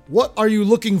 What are you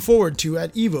looking forward to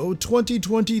at EVO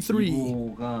 2023?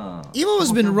 EVO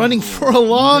has been running for a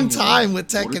long time with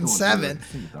Tekken 7.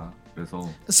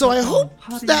 So I hope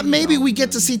that maybe we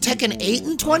get to see Tekken 8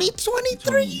 in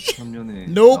 2023?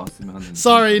 Nope.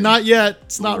 Sorry, not yet.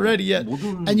 It's not ready yet.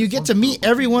 And you get to meet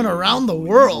everyone around the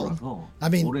world. I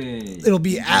mean, it'll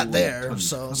be at there.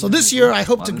 So this year, I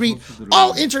hope to greet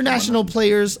all international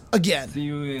players again. See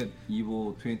you at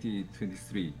EVO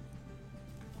 2023.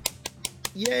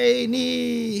 Yay,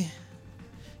 knee.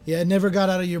 Yeah, never got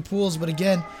out of your pools, but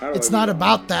again, it's not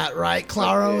about that, right,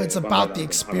 Claro? It's about the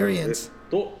experience.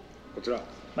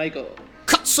 Michael.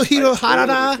 Katsuhiro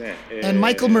Harada and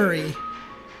Michael Murray.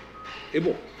 エ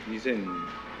ボ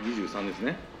2023です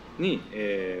ねに、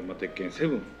鉄拳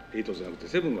7、8じゃなくて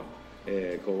7が、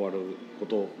加わるこ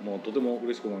ともとても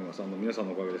嬉しく思います。皆さん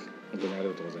のおかげです。本当にあり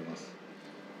がとうございます。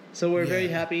So we're very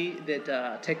happy that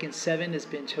Tekken 7 has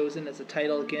been chosen as a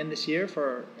title again this year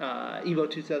for EVO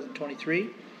 2023.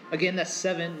 Again, that's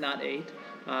 7, not 8,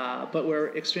 but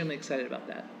we're extremely excited about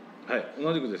that. Yeah,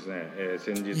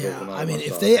 I mean,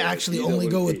 if they actually only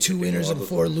go with 2 winners and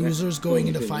 4 losers going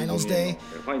into finals day,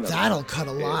 that'll cut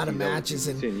a lot of matches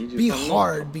and be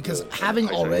hard because having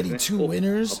already 2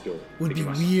 winners would be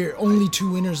weird. Only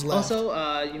 2 winners left. Also,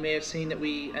 you may have seen that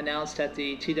we announced at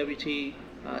the TWT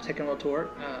Tekken World Tour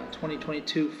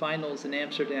 2022 finals in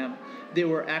Amsterdam, they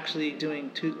were actually doing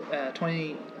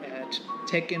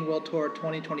Tekken World Tour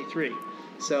 2023.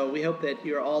 So we hope that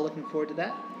you're all looking forward to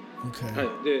that. Okay.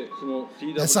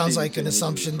 That sounds like an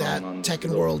assumption that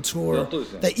Tekken World Tour,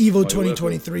 that EVO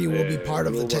 2023 will be part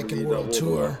of the Tekken World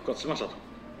Tour.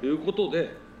 ということ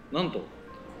で、なんと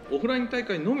オフライン大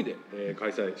会のみで、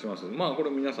開催します。まあこ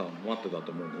れ皆さん待ってた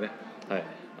と思うんでね。はい。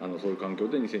そういう環境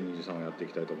で2023をやってい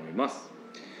きたいと思います。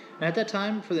And at that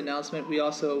time, for the announcement, we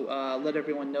also let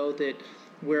everyone know that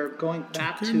we're going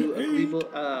back to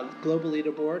a global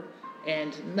leaderboard.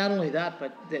 And not only that,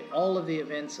 but that all of the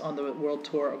events on the World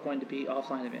Tour are going to be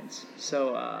offline events.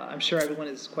 So I'm sure everyone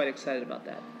is quite excited about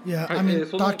that. Yeah, I mean,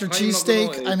 Dr.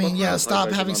 Cheesesteak, I mean, yeah,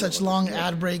 stop having such long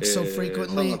ad breaks so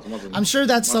frequently. I'm sure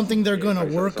that's something they're going to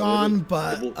work on,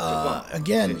 but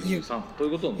again, you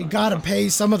got to pay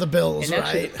some of the bills, and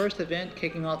actually, right? The first event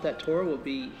kicking off that tour will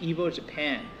be EVO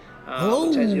Japan.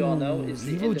 Which, as you all know, is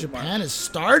the EVO end Japan of March. is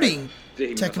starting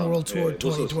Tekken World Tour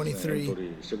 2023.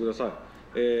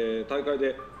 大会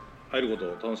で会えること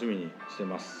を楽しみにしてい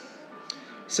ます。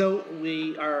So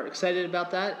we are excited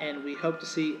about that, and we hope to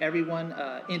see everyone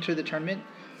enter the tournament,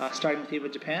 starting with EVO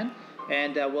Japan,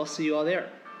 and we'll see you all there.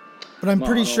 But I'm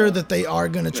pretty sure that they are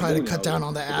going to try to cut down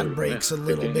on the ad breaks a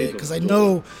little bit, because I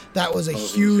know that was a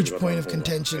huge point of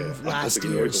contention last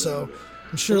year, so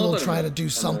I'm sure they'll try to do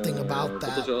something about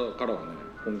that.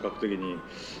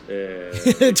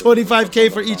 25K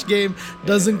for each game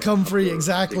doesn't come free.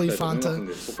 Exactly, Fanta.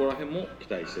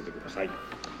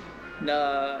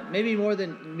 Maybe more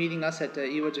than meeting us at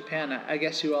EVO Japan, I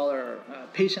guess you all are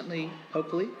patiently,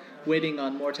 hopefully, waiting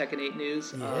on more Tekken 8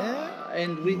 news.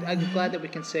 And I'm glad that we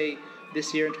can say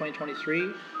this year in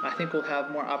 2023, I think we'll have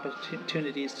more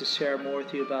opportunities to share more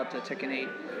with you about Tekken 8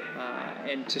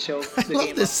 and to show the game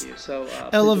off this to you. So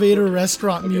elevator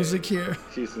restaurant music here.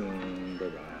 See you soon. Bye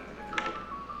bye.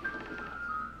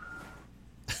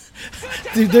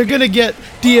 Dude, they're gonna get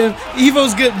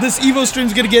this Evo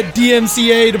stream's gonna get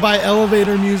DMCA'd by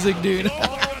elevator music, dude.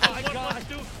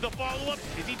 The follow-up.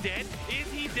 Is he dead? Is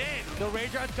he dead? The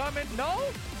Rage Rod's coming. No.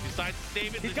 Decides to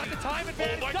save it. He's got the time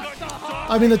advantage. Oh my God.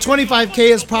 I mean, the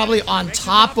 25K is probably on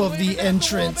top of the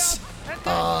entrance.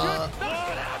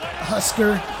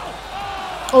 Husker.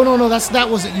 Oh no, that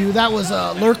wasn't you. That was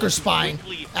Lurker Spine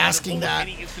asking that.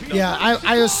 Yeah,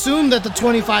 I assume that the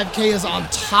 25K is on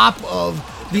top of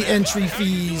the entry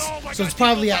fees, so it's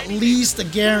probably at least a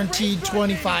guaranteed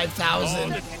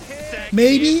 25,000.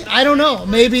 Maybe, I don't know.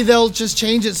 Maybe they'll just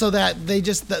change it so that they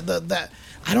just that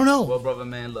I don't know. Well, brother,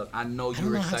 man, look, I know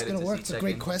you're excited to see It's a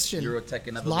great question. You're a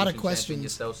Tekken Evolution a lot of champion questions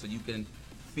yourself, so you can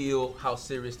feel how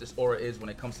serious this aura is when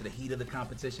it comes to the heat of the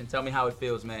competition. Tell me how it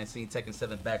feels, man, seeing Tekken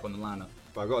 7 back on the lineup.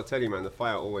 But I gotta tell you, man, the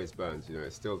fire always burns. You know,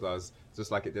 it still does,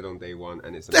 just like it did on day one,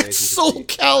 and it's amazing. That's Soul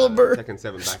Calibur. Tekken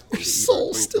 7 back on the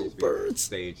Soul Evo still burns.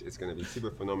 Stage. It's going to be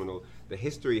super phenomenal. The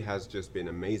history has just been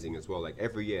amazing as well. Like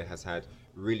every year has had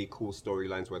really cool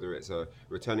storylines, whether it's a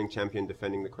returning champion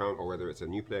defending the crown or whether it's a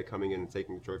new player coming in and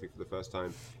taking the trophy for the first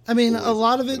time. I mean, a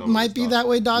lot of it might be that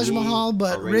way, Daj Mahal,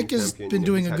 but Rick has been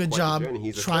doing a good job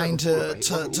trying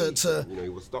to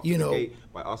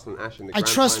by Arslan Ash in the I grand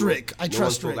trust final. Rick. I No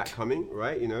trust one saw Rick. that coming,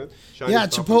 right? You know, Yeah,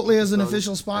 Star Chipotle Fox is an done,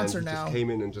 official sponsor and now. Just came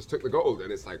in and just took the gold,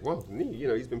 and it's like, well, you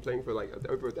know, he's been playing for like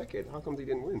over a decade. How come he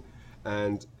didn't win?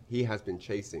 And he has been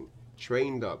chasing,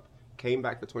 trained up, came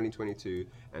back for 2022,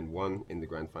 and won in the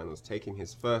grand finals, taking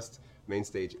his first main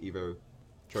stage Evo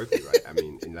trophy. Right? I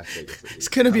mean, in Las Vegas. At least. It's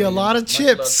gonna be a lot of Much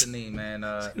chips. love to Nee, man.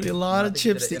 It's gonna be a lot of I think he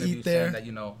chips did to an interview eat there.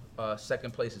 saying That,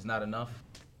 second place is not enough.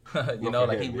 You know,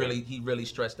 like he really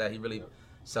stressed that. He really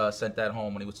sent that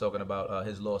home when he was talking about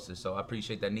his losses. So I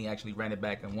appreciate that Nee actually ran it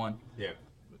back and won. Yeah.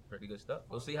 Pretty good stuff.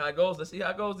 We'll see how it goes. Let's see how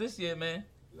it goes this year, man.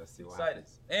 Let's see what Excited.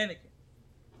 happens. Anakin.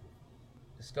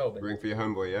 Let's go, baby. Ring for your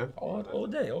homeboy, yeah? All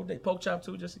day. Poke chop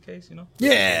too, just in case, you know.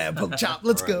 Yeah, poke chop.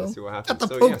 Let's go. Let's see what happens. Got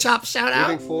the So, poke yeah, chop shout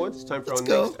out. Moving forward, it's time for Let's our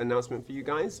go. next announcement for you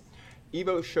guys.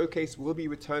 Evo Showcase will be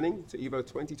returning to Evo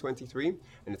 2023,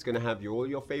 and it's going to have all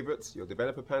your favorites, your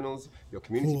developer panels, your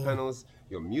community panels,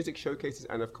 your music showcases,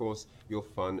 and of course, your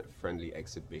fun-friendly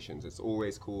exhibitions. It's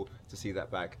always cool to see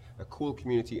that back. A cool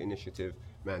community initiative.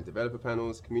 Man, developer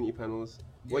panels, community panels.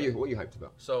 What are you hyped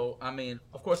about? So, I mean,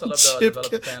 of course, I love the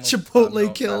developer panels.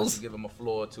 Chipotle kills. Give them a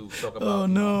floor to talk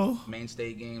about no.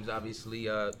 mainstay games, obviously,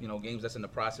 games that's in the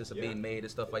process of being made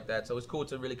and stuff like that. So it's cool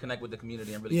to really connect with the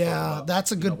community and really talk about,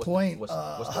 that's a good point, what's the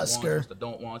Husker. wants, what's the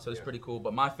don't want. So it's pretty cool.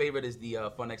 But my favorite is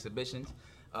the fun exhibitions.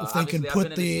 If they can Obviously, I've put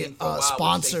been in the the scene for a while with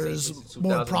sponsors Stacey since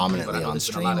more 2003, but prominently I know on there's been a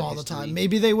stream lot of all the history, time.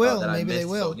 Maybe they will. that I Maybe they missed.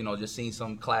 will. So, just seeing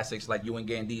some classics like you and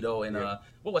Gandito and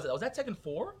what was it? Was that Tekken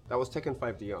 4? That was Tekken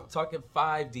 5 DR. Tekken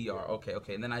 5 DR.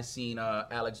 Okay. And then I seen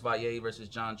Alex Valle versus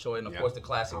John Choi, and of course the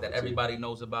classic that everybody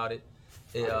knows about it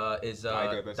is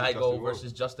Daigo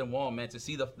versus Justin Wong. Man, to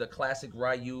see the classic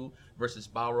Ryu versus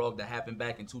Balrog that happened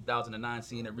back in 2009,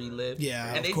 seeing it relive. Yeah,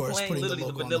 and of they course, playing putting the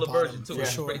literally the logo on the vanilla bottom, version too. for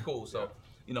It's sure. pretty cool. So,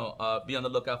 be on the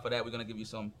lookout for that. We're gonna give you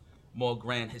some more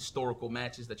grand historical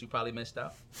matches that you probably missed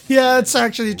out. Yeah, it's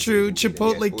actually true.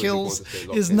 Chipotle kills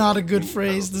is not a good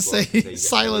phrase to say.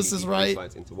 Silas is right.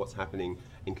 Insights into what's happening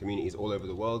in communities all over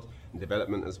the world, and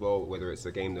development as well, whether it's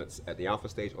a game that's at the alpha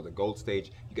stage or the gold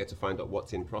stage. You get to find out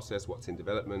what's in process, what's in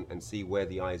development, and see where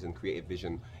the eyes and creative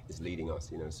vision is leading us.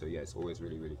 So yeah, it's always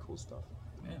really, really cool stuff.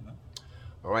 Yeah, man.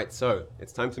 All right, so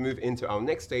it's time to move into our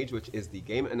next stage, which is the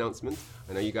game announcement.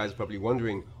 I know you guys are probably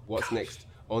wondering what's next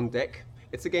on deck.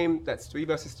 It's a game that's 3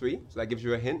 versus 3, so that gives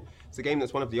you a hint. It's a game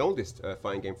that's one of the oldest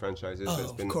fighting game franchises.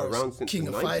 It's been around since King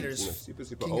the of 90s. Fighters. Super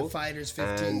King old. of Fighters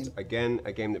 15. And again,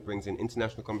 a game that brings in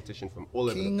international competition from all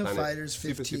over King the of planet. Fighters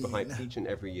 15. Super hype each and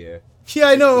every year. Yeah,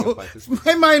 I King of know. Fighters.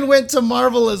 My mind went to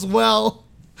Marvel as well.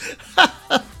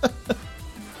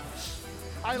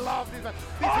 I love this. This is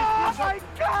my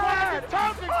God! What are you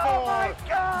talking for? Oh my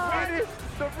God! It is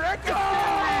the record series.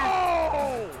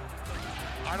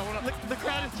 I don't want to. The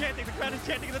crowd is chanting. The crowd is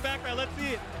chanting in the background. Let's see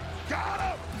it. Got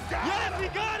him! Yes, we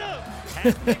got him!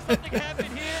 Has to make something happen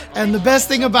here. And the best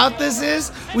thing about this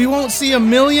is we won't see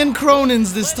 1,000,000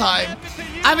 Cronins this time.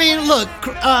 I mean, look,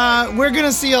 we're going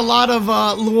to see a lot of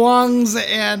Luongs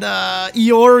and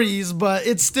Ioris, but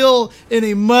it's still in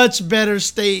a much better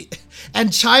state.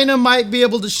 And China might be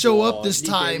able to show up this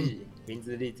time. My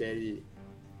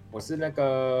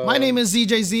name is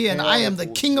ZJZ, and I am the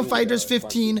King of Fighters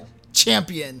 15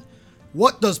 champion.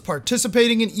 What does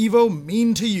participating in EVO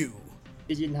mean to you?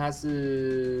 毕竟它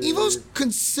是 Evo's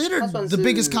considered 它算 the 是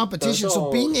biggest competition,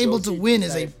 so 德州 being able to 游戏 win 比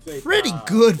is 赛 a 最 pretty 大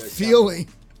good 的项目 feeling.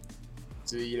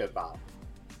 之一了吧。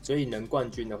所以能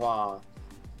冠军的话，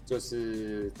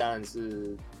当然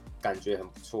是感觉很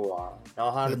不错啊。然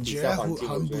后它的比赛环境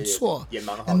我觉得也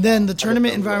蛮好的。And then the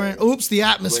tournament environment, the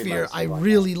atmosphere I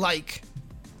really like.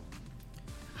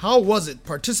 How was it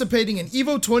participating in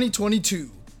Evo 2022?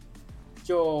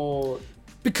 就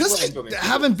Because I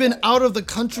haven't been out of the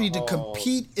country to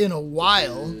compete in a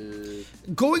while,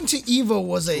 going to Evo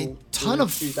was a ton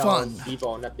of fun.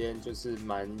 Evo 那边就是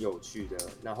蛮有趣的。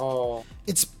然后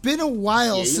It's been a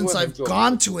while since I've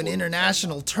gone to an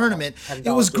international tournament. It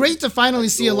was great to finally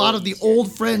see a lot of the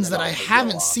old friends that I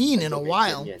haven't seen in a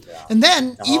while. And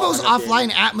then Evo's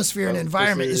offline atmosphere and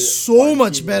environment is so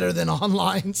much better than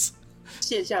online's.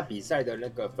 线下比赛的那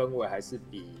个氛围还是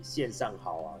比线上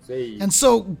好啊，所以 And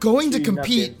so going to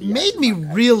compete made me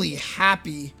really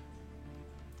happy.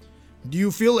 Do you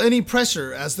feel any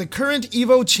pressure as the current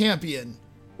Evo champion?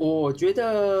 我觉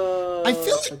得 I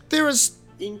feel like there is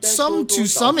some to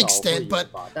some extent, but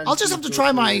I'll just have to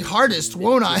try my hardest,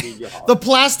 won't I? The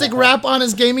plastic wrap on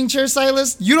his gaming chair,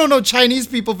 Silas? You don't know Chinese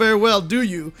people very well, do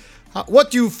you?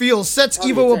 What do you feel sets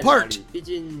Evo apart?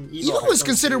 Evo is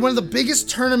considered one of the biggest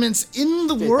tournaments in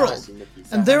the world,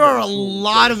 and there are a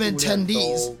lot of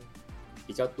attendees.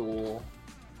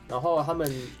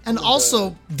 And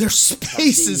also, their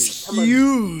space is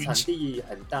huge.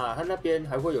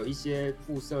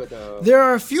 There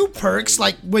are a few perks,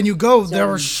 like when you go, there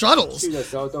are shuttles.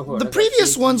 The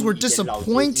previous ones were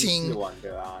disappointing.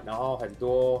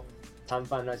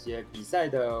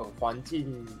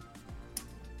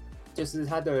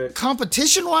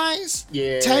 Competition-wise,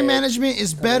 time management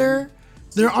is better.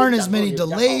 There aren't as many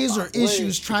delays or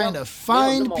issues trying to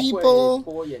find people.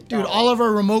 Dude, all of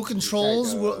our remote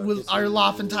controls are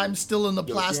oftentimes still in the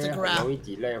plastic wrap.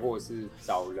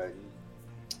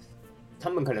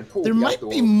 There might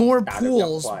be more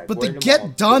pools, but they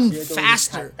get done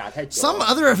faster. Some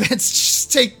other events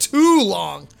just take too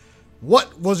long.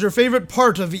 What was your favorite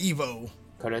part of Evo?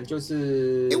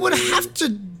 It would have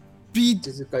to be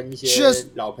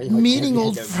just meeting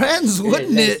old friends,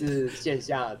 wouldn't it?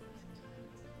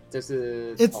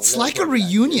 It's like a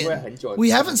reunion. We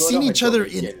haven't seen each other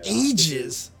in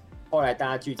ages.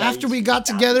 After we got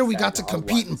together, we got to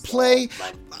compete and play.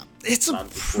 It's a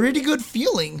pretty good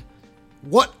feeling.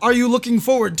 What are you looking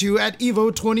forward to at Evo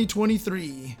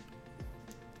 2023?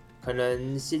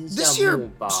 This year,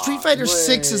 Street Fighter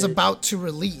 6 is about to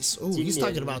release. Oh, he's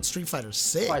talking about Street Fighter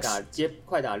 6.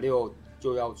 快打6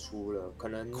就要出了，可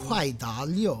能快打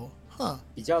6 Huh.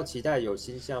 比较期待有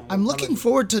新项目。 I'm looking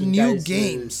forward to new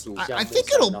games. I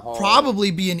think it'll probably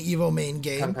be an Evo main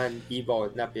game. 看看 Evo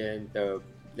那边的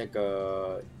那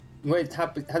个，因为它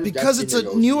Because it's a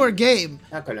newer game,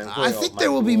 I think there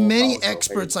will be many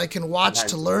experts I can watch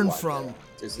to learn from.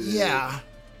 Yeah.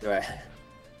 对。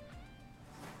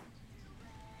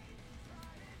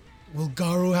 Will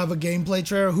Garou have a gameplay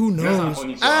trailer? Who knows?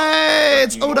 Hey,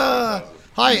 it's Oda!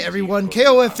 Hi everyone,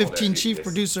 KOF 15 Chief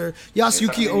Producer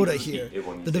Yasuyuki Oda here.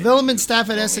 The development staff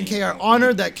at SNK are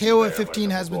honored that KOF 15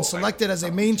 has been selected as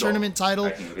a main tournament title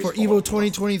for Evo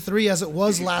 2023 as it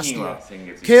was last year.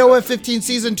 KOF 15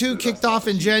 Season 2 kicked off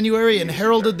in January and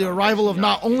heralded the arrival of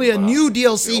not only a new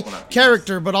DLC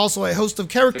character, but also a host of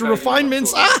character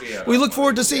refinements. We look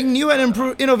forward to seeing new and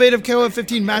innovative KOF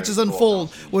 15 matches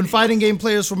unfold when fighting game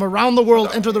players from around the world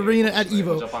enter the arena at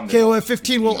Evo. KOF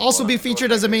 15 will also be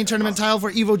featured as a main tournament title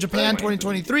for Evo Japan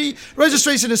 2023.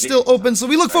 Registration is still open, so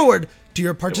we look forward to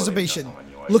your participation.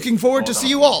 Looking forward to see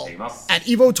you all at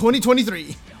Evo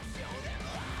 2023.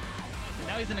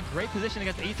 Now he's in a great position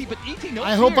against ET, but ET knows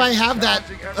I hope I have that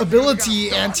ability,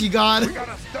 Anti-God.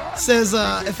 Says,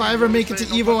 if I ever make it to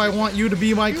Evo, I want you to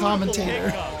be my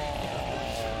commentator.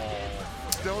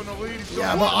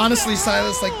 Yeah, but honestly,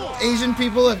 Silas, like, Asian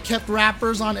people have kept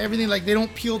wrappers on everything. Like, they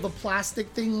don't peel the plastic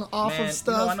thing off of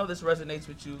stuff. You know, I know this resonates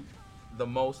with you the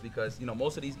most because, you know,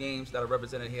 most of these games that are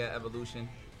represented here at Evolution,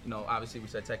 you know, obviously we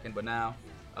said Tekken, but now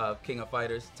King of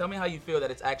Fighters. Tell me how you feel that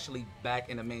it's actually back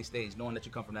in the main stage, knowing that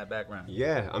you come from that background.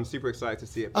 Yeah, I'm super excited to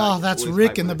see it Oh, back. that's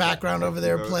Rick in the background over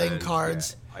there playing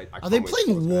cards. Are they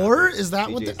playing War? Is that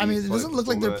what I mean, it doesn't look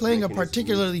like they're playing a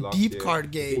particularly deep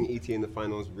card game. ET in the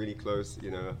finals, really close.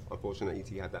 You know, unfortunately, ET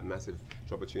had that massive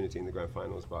opportunity in the grand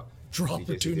finals, but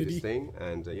DJC did his thing,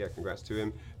 and yeah, congrats to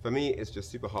him. For me, it's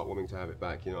just super heartwarming to have it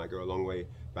back. You know, I go a long way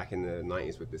back in the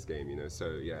 90s with this game, you know,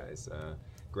 so yeah, it's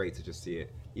great to just see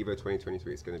it. Evo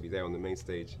 2023 is going to be there on the main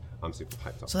stage. I'm super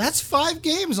hyped up. So that's 5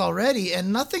 games already,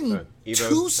 and nothing Evo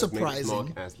too has made its mark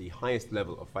surprising. as the highest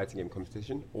level of fighting game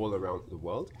competition all around the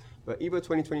world. But Evo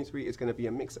 2023 is going to be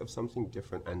a mix of something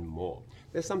different and more.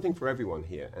 There's something for everyone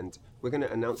here, and we're going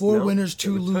to announce 4 now winners, that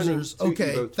 2 returning losers. to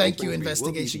Okay, Evo thank you, 2023 will be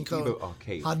Investigation the Code. Evo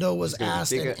Arcade. Hado was It's gonna be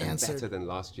asked bigger and answered. better than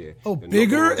last year. Oh, But not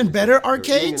bigger only and that, better there are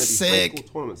even arcade? gonna be Sick.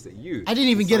 high-school tournaments that you I didn't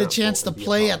even can get a sign up chance for to and be a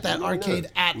play part at of. that You never know.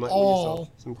 arcade at You might win yourself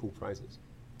all. some cool prizes.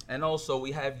 And also,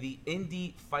 we have the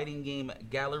Indie Fighting Game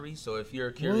Gallery. So if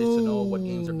you're curious to know what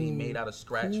games are being made out of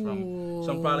scratch from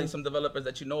some developers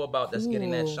that you know about that's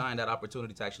getting that shine, that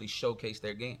opportunity to actually showcase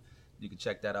their game, you can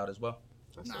check that out as well.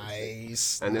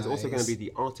 Nice. And there's also going to be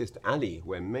the Artist Alley,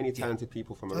 where many talented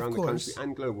people from around the country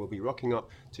and globe will be rocking up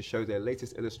to show their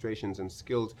latest illustrations and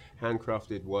skilled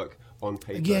handcrafted work on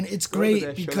paper. Again, it's Go over there, great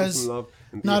show them because some love,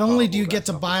 and be not a part only of do all you that get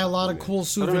to stuff buy a that's lot of happening. cool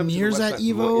Head on over to the souvenirs at website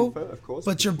for more Evo, info, of course,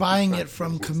 but you're keep buying track it of from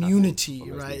everything that's happening community, on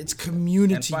those right? days. It's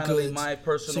community And finally, goods. my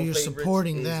personal So you're favorite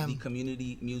supporting is them. the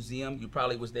Community Museum. You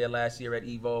probably was there last year at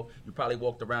Evo. You probably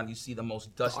walked around. You see the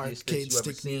most dustiest sticks arcade you ever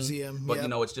stick seen. museum, But yep. you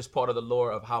know, it's just part of the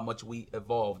lore of how much we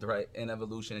evolved, right, in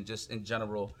evolution and just in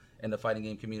general in the fighting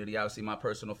game community. Obviously, my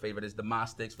personal favorite is the Ma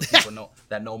sticks for people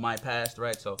that know my past,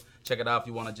 right? So check it out if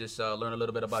you want to just learn a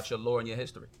little bit about your lore and your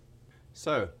history.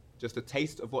 So, just a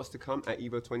taste of what's to come at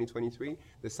Evo 2023.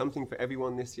 There's something for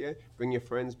everyone this year. Bring your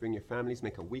friends, bring your families,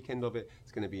 make a weekend of it.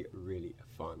 It's going to be really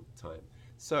a fun time.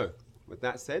 So, with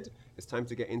that said, it's time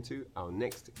to get into our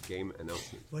next game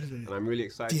announcement. What is it? And I'm really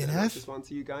excited to DNF? announce this one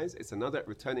to you guys. It's another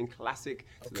returning classic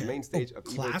to the main stage of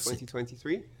Evo classic.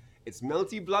 2023. It's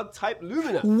Melty Blood Type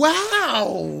Lumina.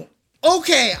 Wow.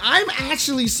 Okay, I'm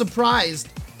actually surprised.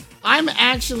 I'm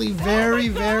actually very,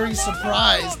 very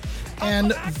surprised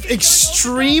and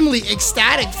extremely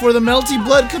ecstatic for the Melty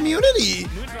Blood community.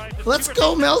 Let's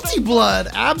go Melty Blood.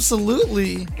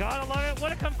 Absolutely. Gotta love it.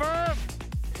 What a confirm.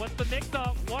 What's the mix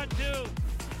up? 1, 2. 4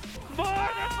 below.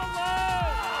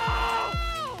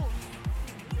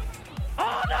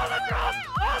 Oh no, the drop.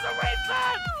 Oh, the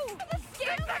reset.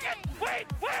 6 seconds. Wait.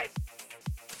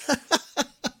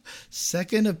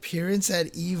 Second appearance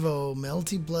at Evo,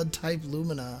 Melty Blood Type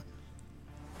Lumina.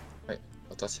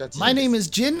 My name is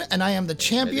Jin, and I am the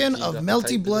champion of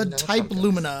Melty Blood Type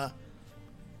Lumina.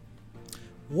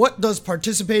 What does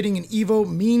participating in Evo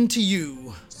mean to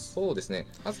you?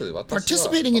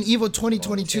 Participating in Evo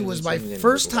 2022 was my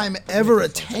first time ever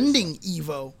attending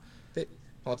Evo.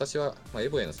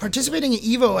 Participating in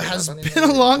Evo has been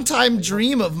a long time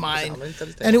dream of mine,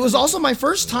 and it was also my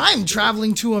first time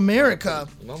traveling to America.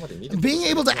 Being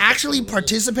able to actually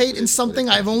participate in something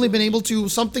I've only been able to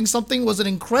something was an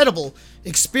incredible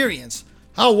experience.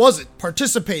 How was it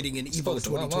participating in Evo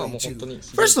 2022?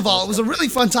 First of all, it was a really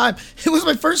fun time. It was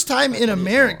my first time in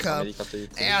America,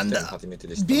 and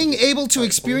being able to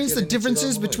experience the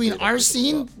differences between our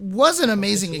scene was an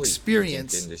amazing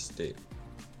experience.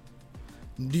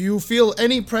 Do you feel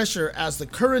any pressure as the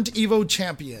current Evo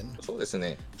champion? I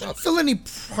don't feel any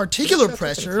particular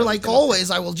pressure. Like always,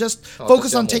 I will just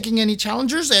focus on taking any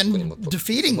challengers and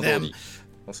defeating them.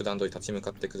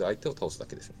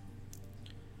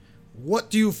 What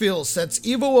do you feel sets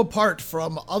Evo apart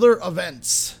from other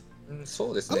events?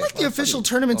 Unlike the official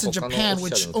tournaments in Japan,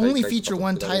 which only feature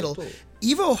one title,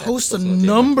 Evo hosts a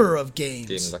number of games,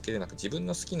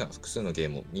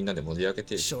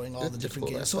 showing all the different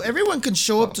games, so everyone can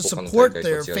show up to support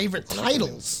their favorite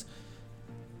titles.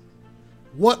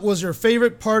 What was your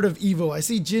favorite part of Evo? I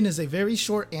see Jin is a very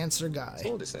short answer guy.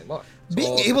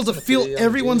 Being able to feel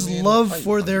everyone's love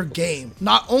for their game.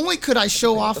 Not only could I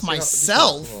show off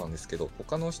myself,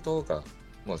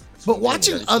 but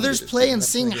watching others play and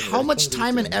seeing how much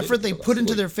time and effort they put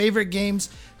into their favorite games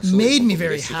made me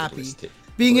very happy.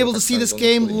 Being able to see this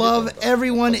game love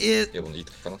everyone is...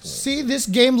 See this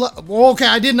game okay,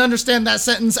 I didn't understand that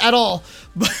sentence at all.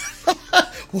 But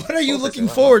what are you looking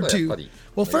forward to?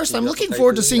 Well, first, I'm looking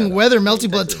forward to seeing whether Melty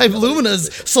Blood Type Lumina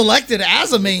is selected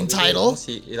as a main title.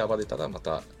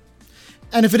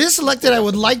 And if it is selected, I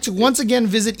would like to once again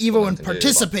visit Evo and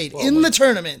participate in the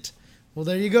tournament. Well,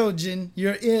 there you go, Jin.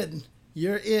 You're in.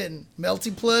 You're in.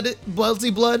 Melty Blood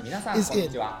is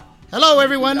in. Hello,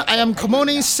 everyone. I am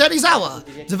Komone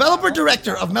Serizawa, developer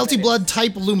director of Melty Blood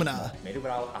Type Lumina.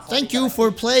 Thank you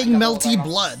for playing Melty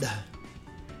Blood.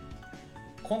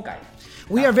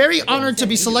 We are very honored to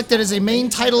be selected as a main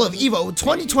title of Evo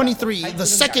 2023, the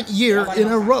second year in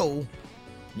a row.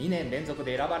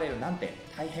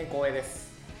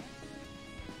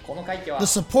 The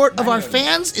support of our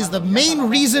fans is the main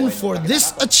reason for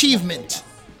this achievement.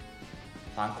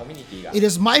 It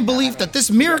is my belief that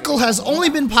this miracle has only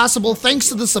been possible thanks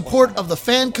to the support of the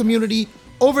fan community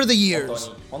over the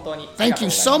years. Thank you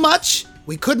so much.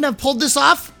 We couldn't have pulled this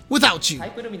off without you.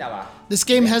 This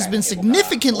game has been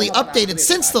significantly updated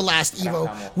since the last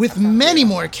EVO, with many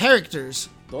more characters.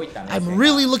 I'm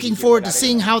really looking forward to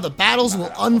seeing how the battles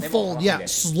will unfold. Yeah,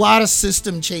 a lot of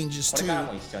system changes too.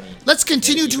 Let's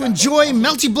continue to enjoy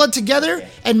Melty Blood together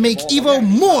and make EVO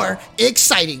more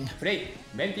exciting.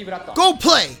 Go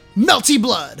play Melty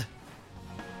Blood!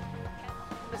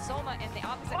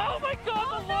 Oh my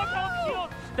god, the lockout shield!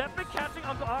 Stepping, catching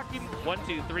Uncle Aki. 1,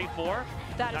 2, 3, 4.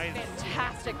 That is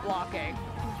fantastic blocking.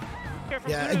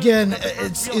 Yeah, again,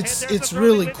 it's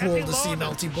really cool to see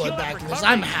Melty Blood back in this.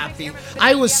 I'm happy.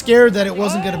 I was scared that it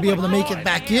wasn't going to be able to make it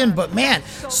back in, but man,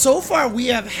 so far we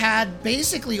have had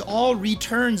basically all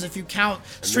returns if you count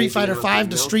Street Fighter V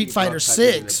to Street Fighter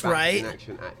 6, right? In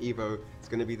action at EVO. It's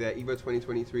going to be there. EVO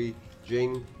 2023.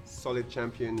 Jing, solid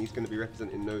champion. He's going to be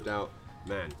representing, no doubt.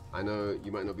 Man, I know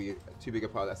you might not be too big a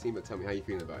part of that scene, but tell me how you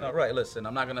feeling about it. All right, listen,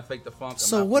 I'm not gonna fake the funk.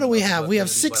 So what do we have? We have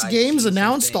 6 games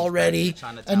announced already,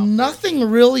 and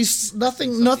nothing really,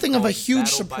 nothing of a huge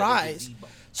surprise.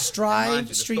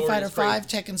 Stride, Street Fighter V,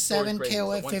 Tekken 7,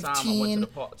 KOF 15,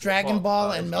 Dragon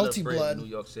Ball, and Melty Blood. New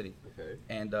York City. Okay.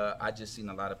 And I just seen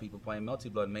a lot of people playing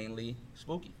Melty Blood, mainly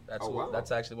Spooky.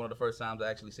 That's actually one of the first times I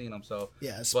actually seen him. So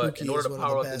yeah, Spooky is one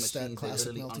of the best at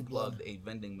classic Melty Blood. Unplugged a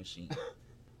vending machine.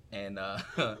 And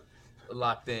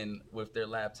locked in with their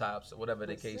laptops or whatever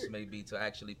the case may be to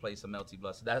actually play some Melty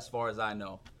Blood. So that's as far as I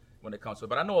know when it comes to it.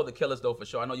 But I know all the killers though for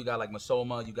sure. I know you got like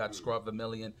Masoma, you got Scrub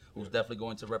Vermillion, who's definitely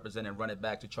going to represent and run it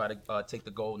back to try to take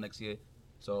the gold next year.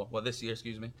 So, well, this year,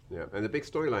 excuse me. Yeah, and the big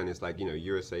storyline is like, you know,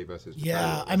 USA versus Japan.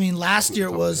 Yeah, I mean, last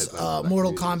year was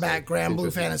Mortal Kombat Grand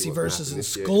Blue Fantasy versus and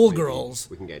Skullgirls.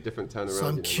 We can get a different turnaround. So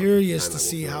I'm curious to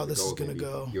see how this is going to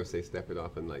go. USA step it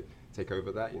up and like take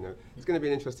over that, you know. It's going to be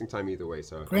an interesting time either way.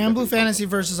 So Grand Blue Fantasy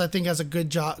versus I think has a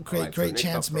good job, great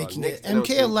chance making it.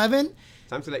 MK11.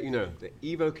 Time to let you know the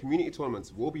EVO community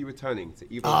tournaments will be returning to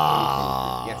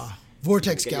EVO. Yes.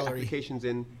 Vortex so get Gallery. Your applications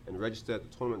in and register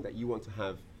the tournament that you want to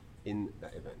have in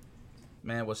that event.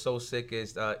 Man, what's so sick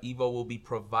is EVO will be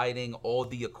providing all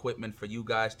the equipment for you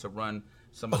guys to run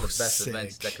some of the best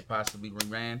events that could possibly be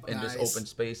ran in this open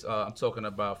space. I'm talking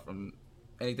about from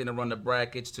anything to run the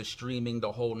brackets to streaming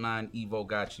the whole 9. EVO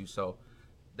got you. So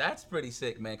that's pretty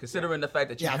sick, man. Considering the fact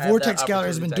that you have Vortex that Gallery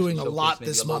has been doing a showcase lot maybe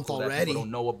this a month local that already. People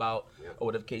don't know about, or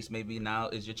whatever the case may be. Now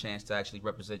is your chance to actually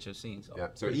represent your scene. So,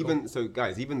 so even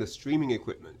guys, even the streaming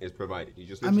equipment is provided. You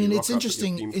just it's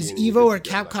interesting. Is EVO or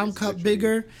Capcom Cup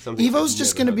bigger? EVO's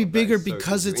just going to be bigger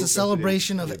because it's a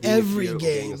celebration of every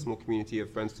game. A small community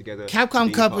of friends together.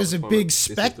 Capcom Cup is a big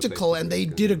spectacle, and they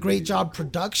did a great job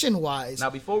production-wise. Now,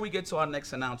 before we get to our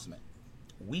next announcement,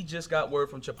 we just got word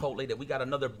from Chipotle that we got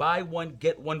another buy one,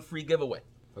 get one free giveaway.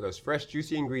 For those fresh,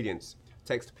 juicy ingredients,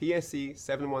 text PSC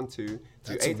 712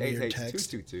 to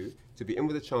 888-222 to be in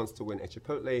with a chance to win a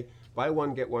Chipotle buy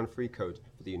one, get one free code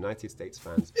for the United States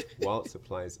fans while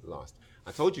supplies last.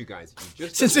 I told you guys,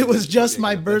 since it was just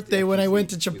my birthday when I went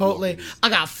to Chipotle, I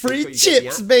got free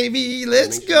chips, baby.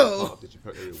 Let's go.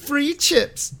 Free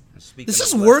chips. This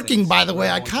is working, by the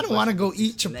way. I kind of want to go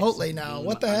eat Chipotle now.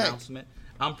 What the heck?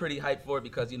 I'm pretty hyped for it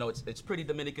because, you know, it's pretty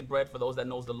Dominican bread for those that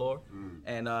knows the lore.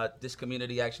 And this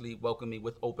community actually welcomed me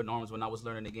with open arms when I was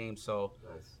learning the game. So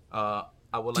I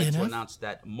would like to announce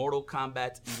that Mortal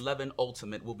Kombat 11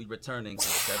 Ultimate will be returning.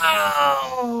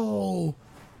 Wow.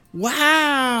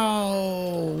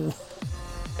 Wow.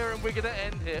 And we're gonna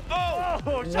end here. Wow.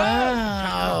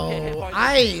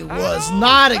 I was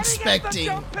not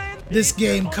expecting this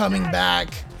game coming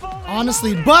back,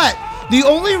 honestly, but the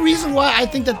only reason why I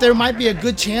think that there might be a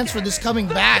good chance for this coming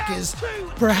back is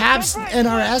perhaps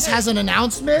NRS has an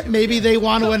announcement. Maybe they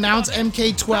want to announce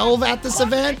MK12 at this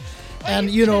event. And,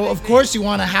 you know, of course you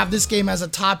want to have this game as a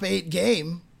top 8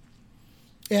 game.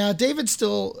 Yeah, David's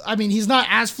still, I mean, he's not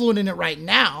as fluent in it right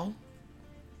now.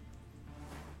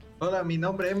 Hello,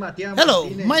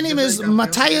 my name is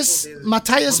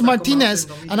Matias Martinez,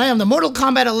 and I am the Mortal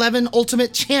Kombat 11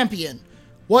 Ultimate Champion.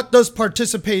 What does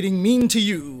participating mean to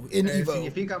you in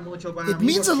EVO? It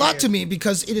means a lot to me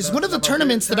because it is one of the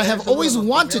tournaments that I have always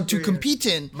wanted to compete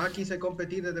in.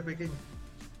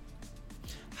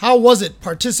 How was it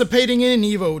participating in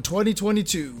EVO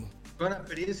 2022?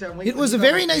 It was a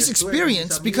very nice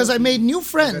experience because I made new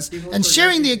friends and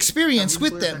sharing the experience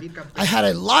with them. I had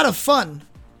a lot of fun.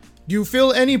 Do you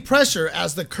feel any pressure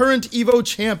as the current EVO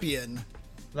champion?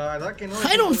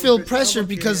 I don't feel pressure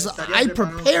because I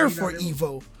prepare for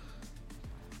EVO.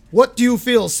 What do you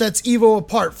feel sets EVO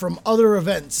apart from other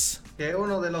events?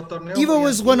 EVO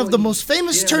is one of the most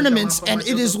famous tournaments, and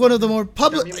it is one of the more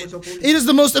public. It is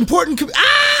the most important.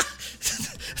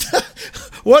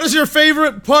 What is your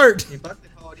favorite part?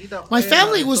 My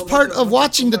family was part of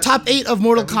watching the top 8 of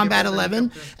Mortal Kombat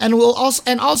 11, and will also.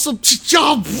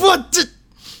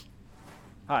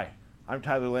 Hi, I'm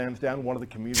Tyler Lansdowne, one of the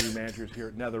community managers here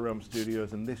at NetherRealm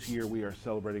Studios, and this year we are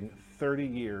celebrating 30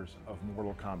 years of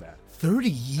Mortal Kombat. 30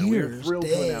 years. And we are thrilled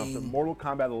to announce that Mortal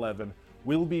Kombat 11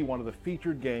 will be one of the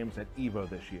featured games at EVO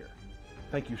this year.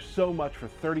 Thank you so much for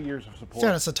 30 years of support.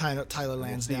 Shout out to Tyler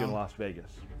We'll see you in Lansdowne. Las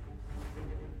Vegas.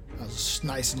 That was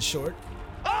nice and short.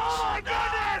 Oh my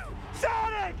goodness!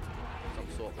 Sonic!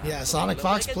 Yeah, Sonic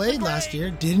Fox played last year.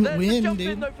 Didn't win,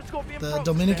 dude. The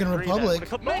Dominican Republic.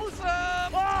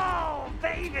 Oh,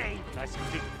 baby! Nice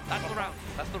and deep. That's the round.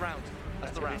 That's the round.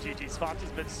 That's the round. GG's Fox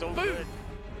has been so good.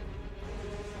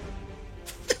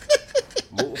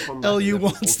 LU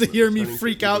wants to hear me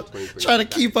freak out, trying to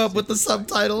keep up with the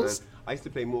subtitles. I used to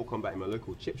play Mortal Kombat in my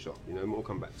local chip shop, you know,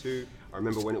 Mortal Kombat 2. I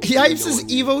remember when it was... He hypes his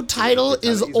Evo title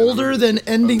is older than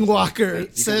Ending Walker,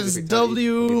 says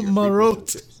W.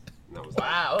 Marot.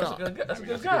 Wow, that's a good guy. That's a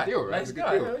good guy. Deal, right? Nice That's a good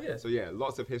guy. deal. Hell yeah. So yeah,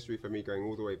 lots of history for me going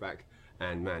all the way back.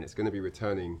 And man, it's going to be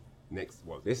returning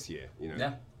this year, you know.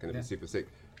 Yeah. Going to be super sick.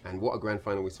 And what a grand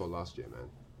final we saw last year, man.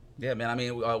 Yeah, man. I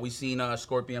mean, we've seen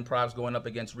Scorpion Props going up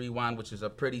against Rewind, which is a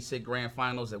pretty sick grand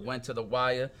finals that went to the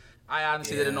wire. I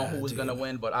honestly didn't know who was going to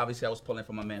win, but obviously I was pulling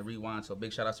for my man Rewind, so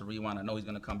big shout out to Rewind. I know he's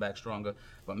going to come back stronger.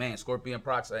 But man, Scorpion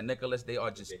Props and Nicholas, they are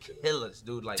just killers,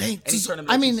 dude. Like, Dang, any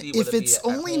tournament I that you mean, see, if whether it it's be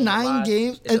at only home or 9 live,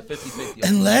 games, it's a 50-50.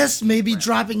 unless maybe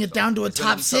dropping it down to a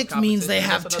top 6 means they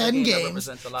have 10 games.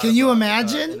 Can you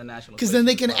imagine? Because then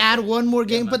they can add one more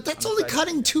game, but that's only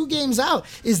cutting 2 games out.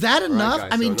 Is that enough?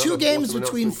 I mean, 2 games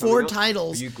between 4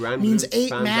 titles means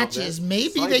 8 matches.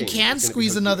 Maybe they can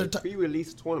squeeze another.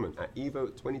 Pre-release tournament at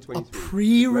EVO 2023. A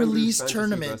pre-release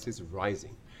tournament versus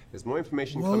Rising. There's more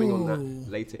information coming on that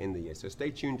later in the year, so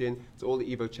stay tuned in to all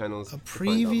the EVO channels. A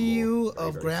preview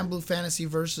of Grand Blue Fantasy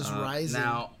versus Rising.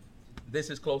 Now,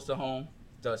 this is close to home,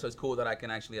 so it's cool that I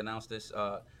can actually announce this.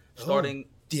 Starting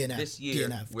this year,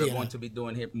 we're going to be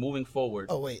doing here, moving forward.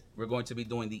 Oh, wait. We're going to be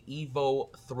doing the EVO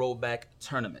Throwback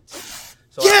Tournaments.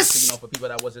 So Yes! obviously, you know, for people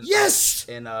that wasn't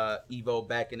in EVO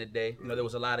back in the day, you know, there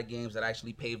was a lot of games that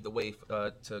actually paved the way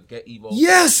to get EVO.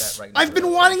 Yes! Right now. I've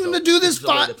been wanting them to do this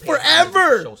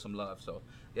forever. Show some love. So,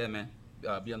 yeah, man,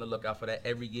 be on the lookout for that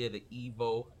every year, the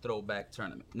EVO Throwback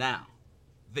Tournament. Now,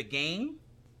 the game,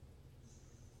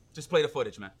 just play the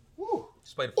footage, man.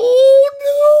 Just play the footage. Oh,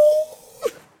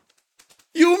 no!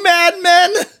 You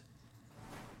madmen!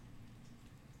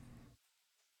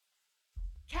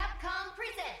 Capcom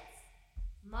presents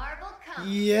Marvel Come.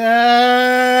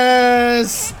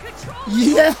 Yes!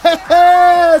 Yes!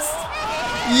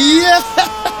 Yes!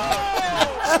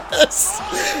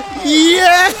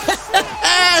 Yes!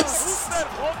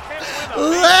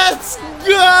 Let's go!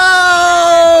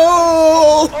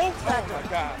 Oh my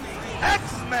God.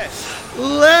 X-Men.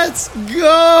 Let's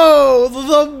go!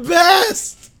 The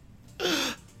best!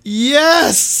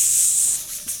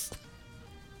 Yes!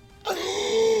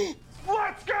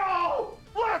 Let's go!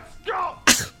 Let's go!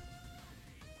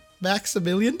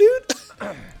 Maximilian, dude?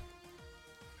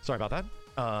 Sorry about that.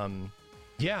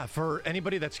 Yeah, for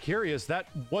anybody that's curious, that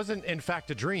wasn't in fact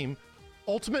a dream.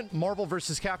 Ultimate Marvel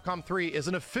vs. Capcom 3 is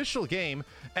an official game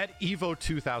at EVO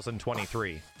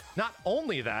 2023. Not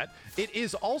only that, it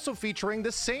is also featuring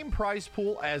the same prize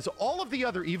pool as all of the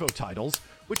other EVO titles,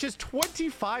 which is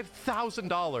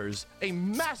 $25,000, a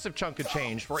massive chunk of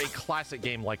change for a classic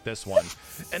game like this one.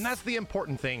 And that's the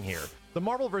important thing here. The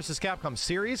Marvel vs. Capcom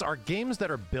series are games that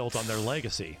are built on their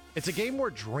legacy. It's a game where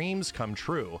dreams come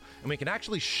true, and we can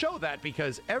actually show that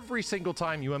because every single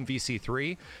time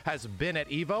UMVC3 has been at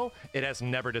EVO, it has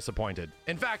never disappointed.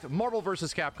 In fact, Marvel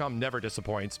vs. Capcom never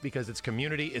disappoints because its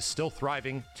community is still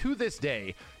thriving to this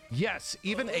day. Yes,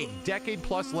 even a decade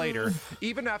plus later,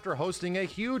 even after hosting a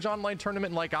huge online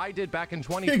tournament like I did back in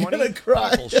 2020,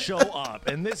 people show up,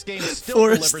 and this game still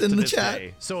Forrest delivers in to the this chat.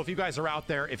 day. So if you guys are out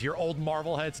there, if you're old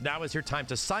Marvel heads, now is your time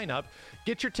to sign up,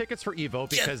 get your tickets for EVO,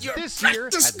 because your this year, at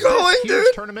practice this going, huge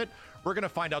dude. tournament, we're going to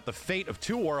find out the fate of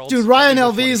 2 worlds. Dude, Ryan in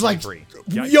LV is like,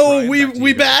 2023. Yikes, yo, Ryan, back to we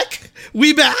you guys. back?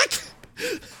 We back?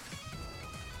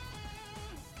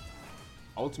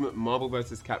 Ultimate Marvel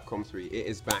vs. Capcom 3. It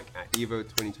is back at EVO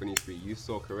 2023. You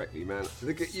saw correctly, man.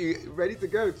 Look at you, ready to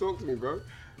go. Talk to me, bro.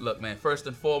 Look, man, first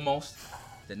and foremost,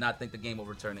 did not think the game will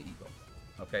return to EVO.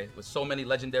 Okay? With so many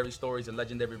legendary stories and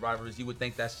legendary rivalries, you would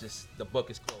think that's just, the book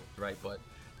is closed, right? But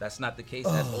that's not the case.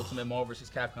 As Ultimate Marvel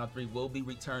vs. Capcom 3 will be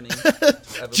returning to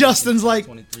Evolution Justin's like,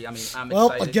 2023. I mean, I'm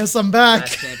well, excited. I guess I'm back.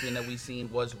 Last champion that we seen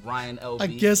was Ryan LB. I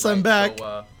guess I'm back.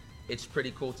 So, it's pretty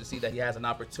cool to see that he has an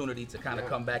opportunity to kind of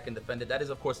come back and defend it. That is,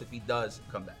 of course, if he does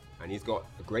come back. And he's got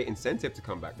a great incentive to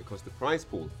come back because the prize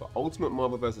pool for Ultimate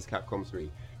Marvel vs. Capcom 3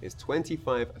 is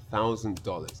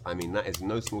 $25,000. I mean, that is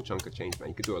no small chunk of change, man.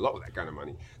 You could do a lot with that kind of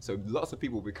money. So lots of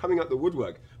people will be coming out the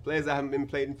woodwork. Players that haven't been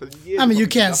played for years. I mean, you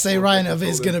can't say Ryan of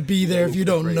is going to be there if you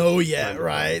don't know yet,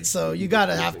 right? So you got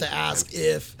to have to ask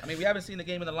if. I mean, we haven't seen the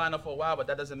game in the lineup for a while, but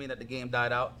that doesn't mean that the game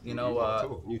died out. You know,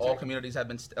 all communities have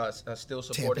been still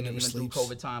supporting it even through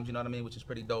COVID times, you know what I mean, which is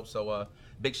pretty dope. So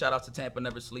big shout out to Tampa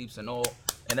Never Sleeps and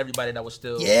everybody that was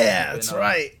still that's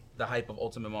right. The hype of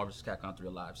Ultimate Marvel vs. Capcom 3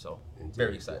 alive. So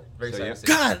very excited. Very excited.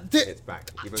 God, it's back.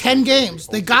 10 games.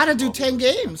 They got to do 10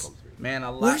 games. Man,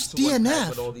 a lot Where's to unpack DNF?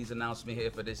 with all these announcements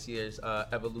here for this year's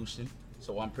Evolution.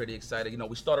 So I'm pretty excited. You know,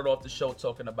 we started off the show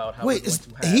talking about how Wait, we're going is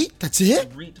to have 8? That's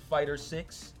it? Street Fighter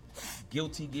 6,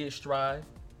 Guilty Gear Strive,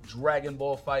 Dragon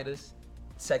Ball Fighters,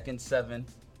 Tekken 7.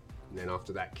 And then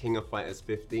after that, King of Fighters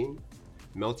 15,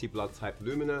 Melty Blood Type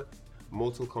Lumina,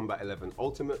 Mortal Kombat 11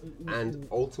 Ultimate, and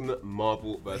Ultimate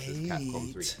Marvel vs.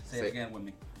 Capcom 3. Say it again with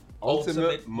me.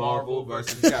 Ultimate Marvel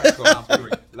vs. Capcom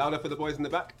 3. Louder for the boys in the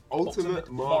back. Ultimate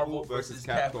Marvel vs.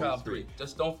 Capcom 3.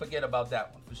 Just don't forget about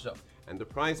that one for sure. And the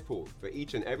prize pool for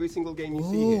each and every single game you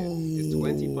see here is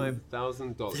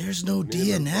 $25,000. There's no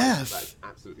Minimum DNF. prize. That's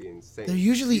absolutely insane. There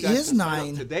usually You guys is can sign up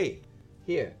 9. Today,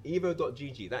 here,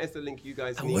 evo.gg. That is the link you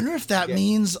guys need. I wonder if that to get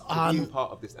means to on be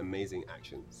part of this amazing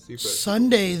action. Super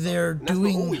Sunday they're and that's not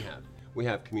all doing we have. We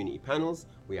have community panels,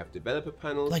 we have developer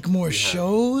panels, like more we have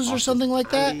shows or Artist something like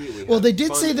that. Alley, Well, they did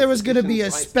fun say there was going to be a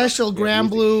exhibitions, special light stuff,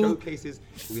 Grand we have Blue, music showcases,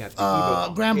 we have the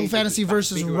Evo Grand Blue arcades, Fantasy which is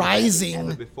versus bigger events than ever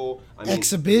Rising before. I mean,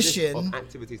 exhibition. The list of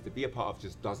activities to be a part of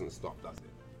just doesn't stop, does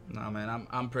it? Nah, man,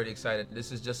 I'm pretty excited.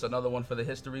 This is just another one for the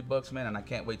history books, man, and I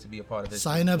can't wait to be a part of this.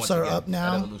 Sign-ups once are again up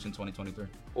now. At Evolution 2023.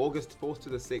 August 4th to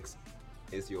the 6th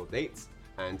is your dates,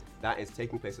 and that is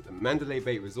taking place at the Mandalay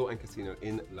Bay Resort and Casino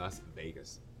in Las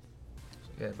Vegas.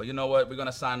 Yeah, but you know what? We're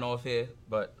gonna sign off here.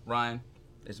 But Ryan,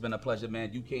 it's been a pleasure,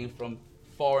 man. You came from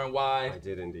far and wide. I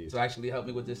did indeed. To actually help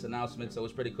me with this announcement, so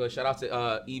it's pretty cool. Shout out to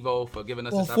Evo for giving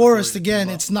us. Well, this Forrest, opportunity again,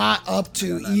 to it's not up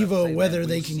to Evo whether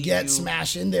they can get you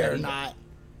Smash in there or every- not.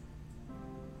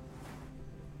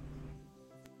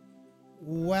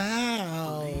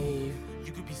 Wow.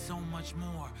 You could be so much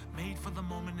more. Made for the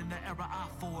moment in the era I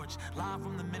forged. Live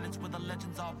from the minutes where the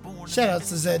legends are born. Shout out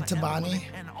to Zed Tabani.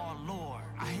 And our lore.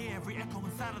 I hear every echo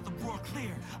inside of the world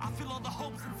clear. I feel all the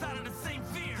hopes inside of the same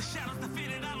fear. The shadows that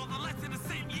faded out, all the lights in the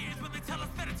same years. When they tell us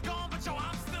that it's gone, but yo,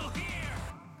 I'm still here.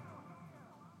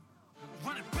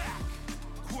 Run it back.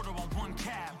 Quarter on one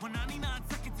cab. When 99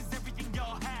 seconds is everything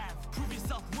y'all have. Prove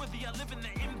yourself worthy. I live in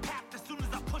the impact. As soon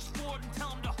as I push forward and tell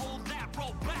them to hold that,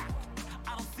 roll back.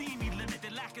 I don't see any limit.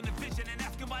 They're lacking the vision and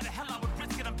asking why the hell I would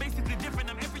risk it. I'm basically different.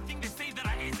 I'm everything they say that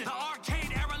I isn't. The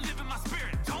arcade era live in my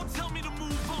spirit. Don't tell me to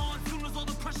move on. Soon as all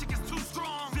the pressure gets too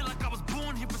strong. Feel like I was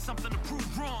born here for something to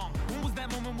prove wrong. When was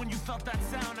that moment when you felt that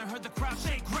sound and heard the crowd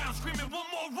shake ground, screaming one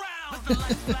more round? Let the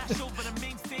lights flash over the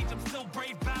main stage. I'm still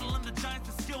brave, battling the giants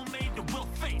that still made the will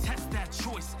face. Test that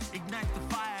choice, ignite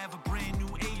the fire of a brand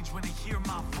new age when they hear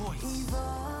my voice.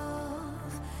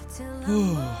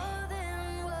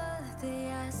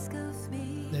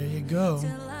 There you go.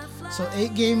 So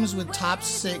 8 games with top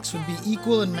 6 would be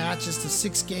equal in matches to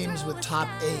 6 games with top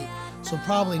 8. So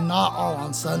probably not all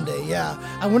on Sunday. Yeah.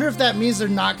 I wonder if that means they're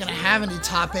not going to have any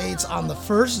top 8s on the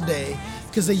first day,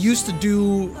 because they used to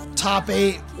do top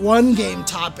 8, 1 game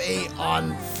top 8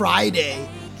 on Friday,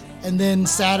 and then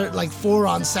Saturday, like 4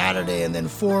 on Saturday, and then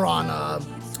 4 on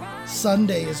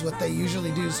Sunday is what they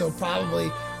usually do. So probably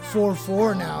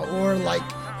 4-4 now, or like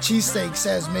Cheesesteak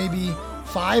says, maybe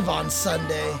 5 on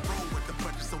Sunday.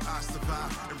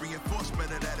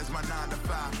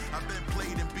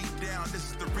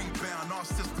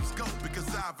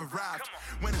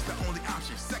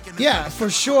 Yeah, for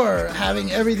sure.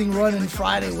 Having everything running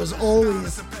Friday was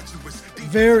always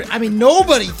very. I mean,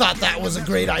 nobody thought that was a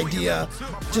great idea.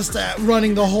 Just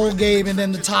running the whole game and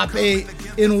then the top 8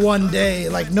 in one day.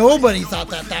 Like, nobody thought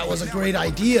that that was a great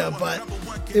idea, but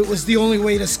it was the only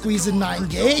way to squeeze in 9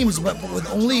 games, but with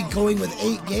only going with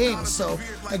 8 games. So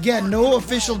again, no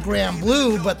official Grand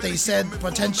Blue, but they said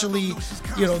potentially,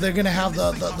 you know, they're gonna have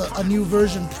a new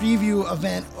version preview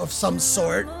event of some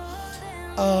sort.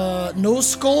 No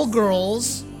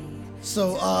Skullgirls.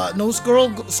 So no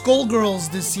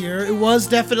Skullgirls this year. It was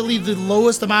definitely the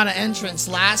lowest amount of entrants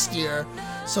last year,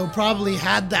 so probably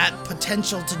had that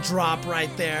potential to drop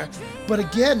right there. But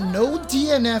again, no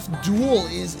DNF duel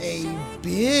is a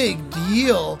big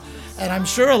deal, and I'm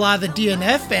sure a lot of the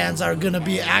DNF fans are going to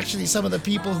be actually some of the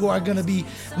people who are going to be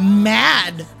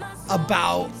mad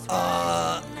about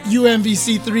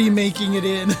UMVC 3 making it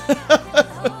in.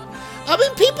 I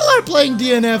mean, people are start playing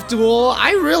DNF Duel.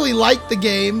 I really like the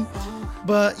game.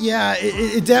 But yeah,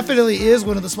 it definitely is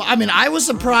one of the small. I mean, I was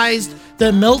surprised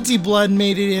that Melty Blood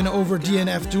made it in over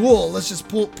DNF Duel. Let's just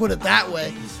put it that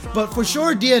way. But for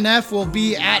sure, DNF will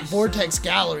be at Vortex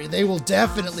Gallery. They will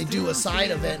definitely do a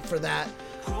side event for that.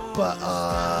 But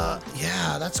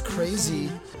yeah, that's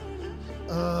crazy.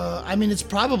 I mean, it's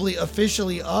probably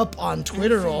officially up on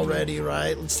Twitter already,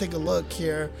 right? Let's take a look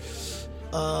here.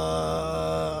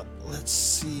 Let's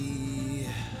see.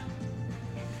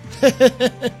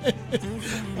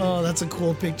 Oh, that's a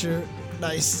cool picture.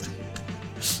 Nice.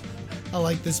 I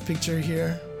like this picture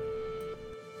here.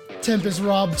 Tempest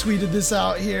Rob tweeted this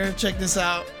out here. Check this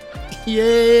out.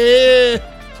 Yeah.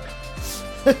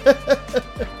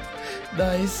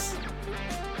 Nice.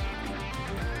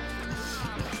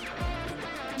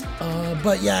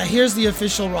 But yeah, here's the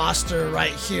official roster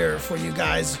right here for you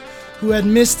guys who had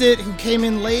missed it, who came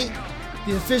in late.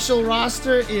 The official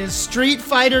roster is Street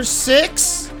Fighter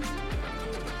 6,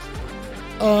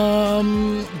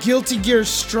 Guilty Gear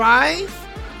Strive,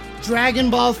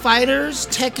 Dragon Ball FighterZ,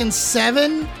 Tekken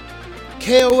 7,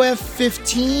 KOF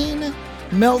 15,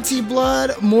 Melty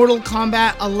Blood, Mortal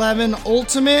Kombat 11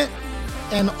 Ultimate,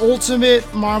 and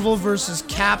Ultimate Marvel vs.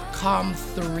 Capcom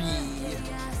 3.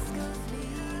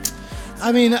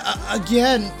 I mean,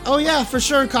 again, oh yeah, for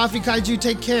sure, Coffee Kaiju,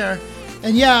 take care.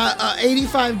 And yeah,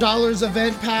 $85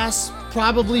 event pass,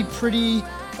 probably pretty,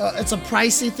 it's a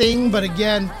pricey thing, but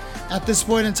again, at this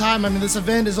point in time, I mean, this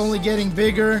event is only getting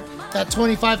bigger. That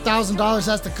 $25,000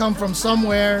 has to come from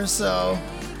somewhere, so,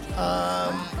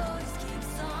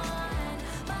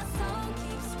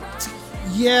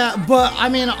 yeah, but I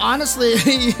mean, honestly,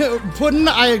 Puddin',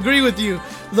 I agree with you.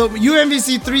 The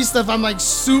UMVC 3 stuff, I'm like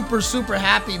super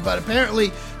happy, but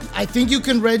apparently, I think you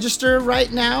can register right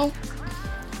now.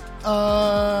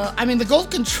 I mean, the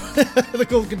gold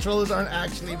controllers aren't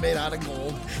actually made out of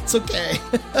gold. It's okay.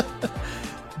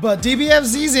 But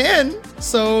DBFZ's in,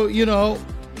 so, you know,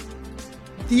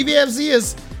 DBFZ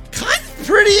is kind of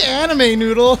pretty anime,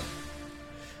 Noodle.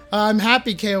 I'm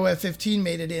happy KOF 15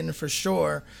 made it in for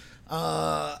sure.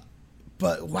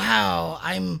 But wow,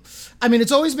 I mean,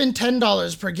 it's always been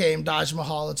 $10 per game, Dodge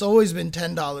Mahal. It's always been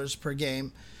 $10 per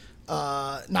game,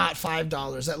 not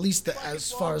 $5, at least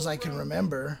as far as I can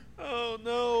remember. Oh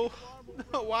no,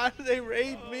 why do they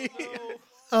raid me?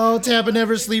 Oh, Tampa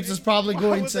Never Sleeps is probably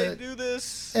going to do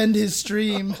this? End his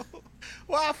stream.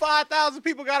 Why 5,000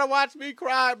 people gotta watch me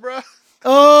cry, bro?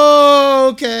 Oh,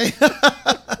 okay.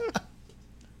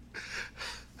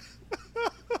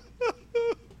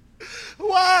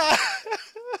 Why?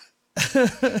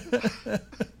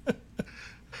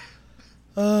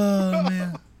 Oh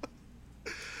man.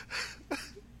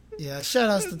 Yeah, shout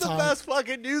outs to Tom. The best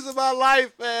fucking news of my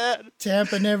life, man.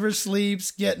 Tampa Never Sleeps,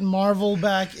 getting Marvel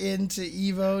back into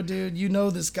Evo, dude. You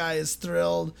know this guy is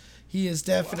thrilled. He is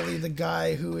definitely the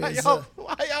guy who is.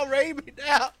 Why y'all raid me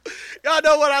now? Y'all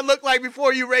know what I looked like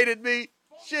before you raided me.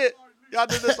 Shit, y'all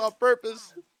did this on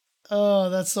purpose. Oh,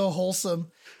 that's so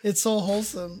wholesome. It's so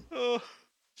wholesome. Oh,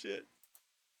 shit.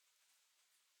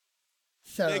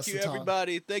 Thank you,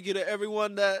 everybody. Thank you to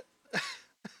everyone that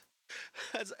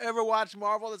has ever watched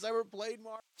Marvel, that's ever played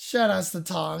Marvel. Shout outs to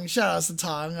Tong. Shout outs to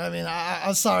Tong. I mean,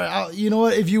 I'm sorry. You know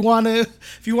what? If you want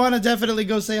to definitely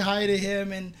go say hi to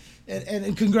him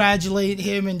and congratulate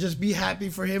him and just be happy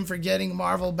for him for getting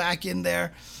Marvel back in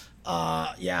there.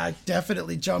 Yeah,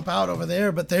 definitely jump out over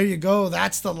there. But there you go.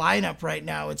 That's the lineup right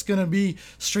now. It's going to be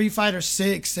Street Fighter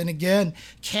 6. And again,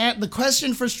 the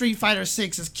question for Street Fighter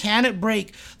 6 is, can it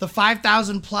break the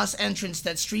 5,000 plus entrants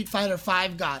that Street Fighter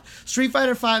 5 got? Street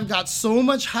Fighter 5 got so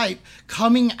much hype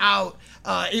coming out.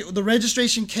 The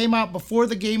registration came out before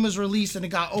the game was released, and it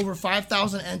got over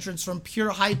 5,000 entrants from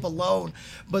pure hype alone.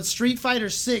 But Street Fighter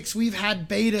 6, we've had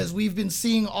betas, we've been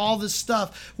seeing all this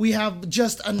stuff. We have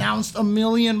just announced a $1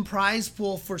 million prize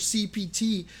pool for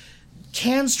CPT.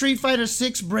 Can Street Fighter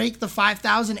 6 break the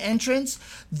 5,000 entrants?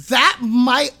 That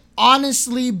might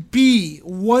honestly be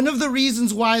one of the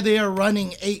reasons why they are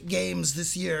running 8 games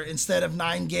this year instead of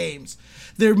 9 games.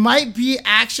 There might be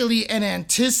actually an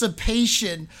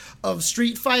anticipation of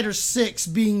Street Fighter 6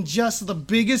 being just the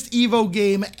biggest Evo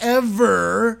game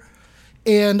ever,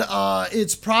 and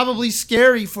it's probably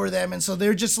scary for them, and so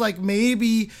they're just like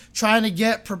maybe trying to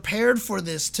get prepared for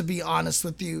this, to be honest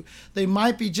with you. They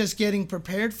might be just getting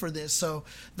prepared for this. So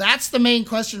that's the main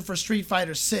question for Street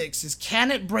Fighter 6 is,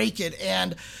 can it break it?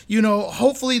 And, you know,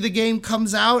 hopefully the game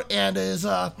comes out and is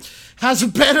has a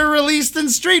better release than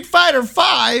Street Fighter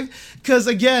V. Because,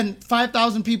 again,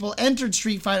 5,000 people entered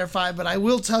Street Fighter V, but I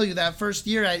will tell you that first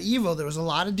year at EVO, there was a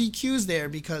lot of DQs there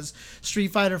because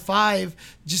Street Fighter V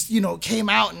just, came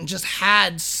out and just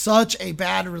had such a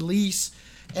bad release.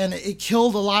 And it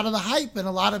killed a lot of the hype, and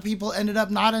a lot of people ended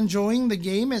up not enjoying the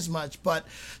game as much. But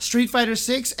Street Fighter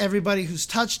 6, everybody who's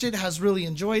touched it has really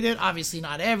enjoyed it. Obviously,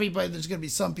 not everybody. There's going to be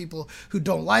some people who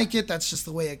don't like it. That's just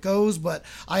the way it goes. But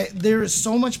there is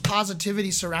so much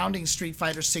positivity surrounding Street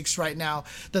Fighter 6 right now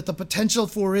that the potential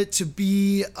for it to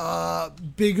be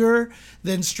bigger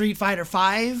than Street Fighter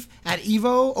 5 at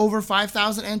EVO, over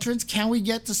 5,000 entrants. Can we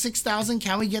get to 6,000?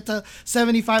 Can we get to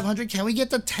 7,500? Can we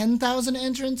get to 10,000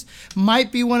 entrants? Might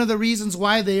be one of the reasons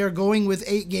why they are going with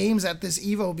 8 games at this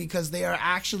EVO, because they are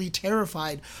actually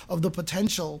terrified of the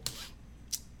potential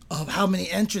of how many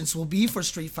entrants will be for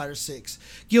Street Fighter 6.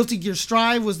 Guilty Gear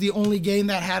Strive was the only game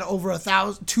that had over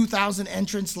 2,000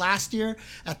 entrants last year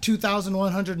at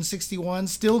 2,161,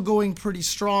 still going pretty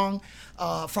strong.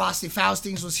 Frosty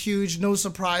Faustings was huge. No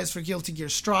surprise for Guilty Gear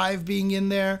Strive being in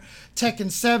there.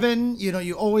 Tekken 7,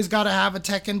 you always got to have a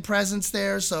Tekken presence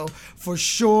there. So for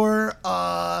sure,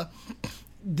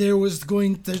 there was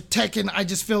Tekken. I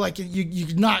just feel like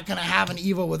you're not going to have an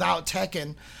EVO without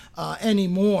Tekken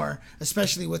anymore,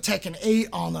 especially with Tekken 8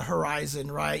 on the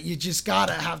horizon, right? You just got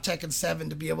to have Tekken 7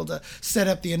 to be able to set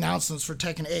up the announcements for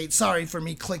Tekken 8. Sorry for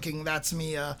me clicking. That's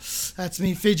me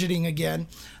fidgeting again.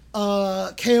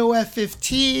 KOF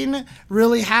 15,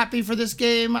 really happy for this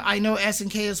game. I know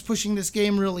SNK is pushing this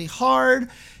game really hard.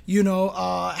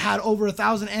 Had over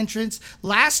 1,000 entrants.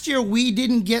 Last year, we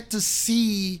didn't get to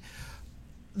see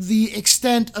the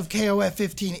extent of KOF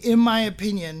 15, in my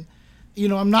opinion.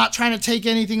 I'm not trying to take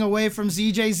anything away from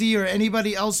ZJZ or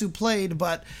anybody else who played,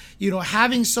 but,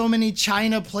 having so many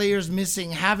China players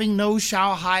missing, having no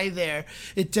Xiao Hai there,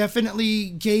 it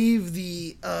definitely gave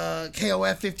the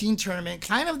KOF 15 tournament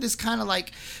kind of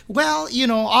like, well,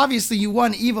 obviously you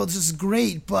won EVO, this is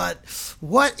great, but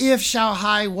what if Xiao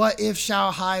Hai, what if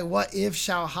Xiao Hai, what if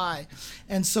Xiao Hai?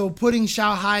 And so putting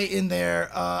Xiao Hai in there,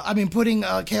 putting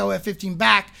KOF 15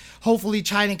 back, hopefully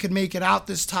China could make it out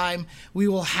this time. We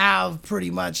will have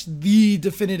pretty much the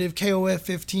definitive KOF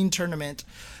 15 tournament.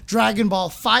 Dragon Ball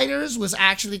FighterZ was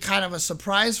actually kind of a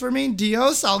surprise for me.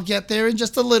 Dios, I'll get there in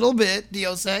just a little bit,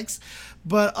 Dios X.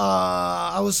 But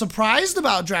I was surprised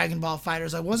about Dragon Ball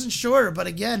FighterZ. I wasn't sure, but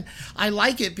again, I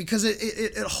like it because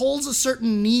it holds a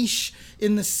certain niche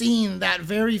in the scene that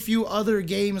very few other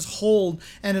games hold,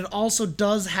 and it also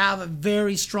does have a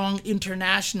very strong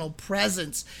international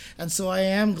presence. And so I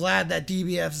am glad that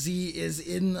DBFZ is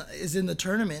in the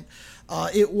tournament.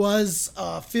 It was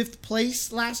 5th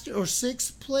place last year, or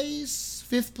 6th place?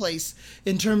 5th place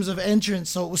in terms of entrance,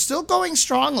 so it was still going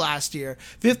strong last year.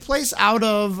 5th place out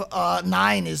of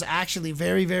 9 is actually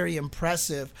very, very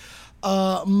impressive.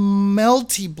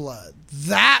 Melty Blood,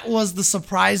 that was the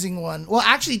surprising one. Well,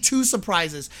 actually 2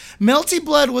 surprises. Melty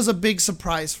Blood was a big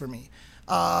surprise for me.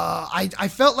 I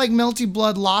felt like Melty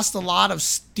Blood lost a lot of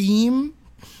steam,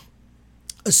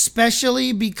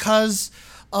 especially because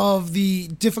of the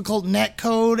difficult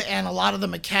netcode and a lot of the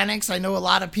mechanics. I know a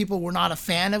lot of people were not a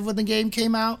fan of when the game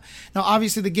came out. Now,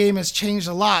 obviously, the game has changed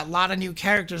a lot of new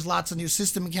characters, lots of new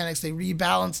system mechanics. They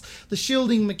rebalanced the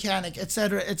shielding mechanic,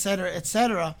 etc., etc.,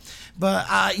 etc. But,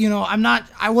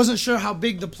 I wasn't sure how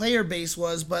big the player base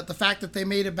was, but the fact that they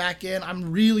made it back in,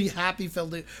 I'm really happy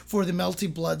for the Melty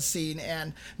Blood scene.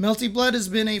 And Melty Blood has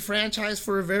been a franchise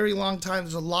for a very long time.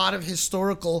 There's a lot of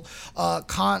historical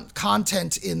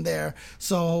content in there.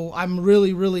 So I'm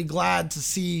really, really glad to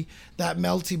see that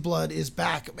Melty Blood is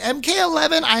back.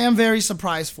 MK11, I am very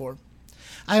surprised for.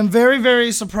 I am very,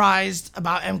 very surprised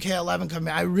about MK11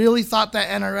 coming. I really thought that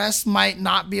NRS might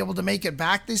not be able to make it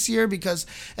back this year because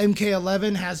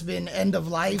MK11 has been end of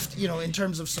life, in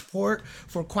terms of support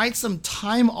for quite some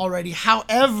time already.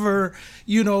 However,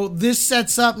 this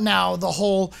sets up now the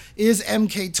whole, is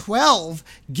MK12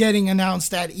 getting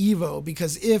announced at EVO?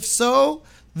 Because if so,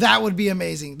 that would be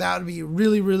amazing. That would be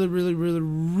really, really, really, really,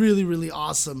 really, really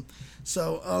awesome.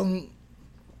 So,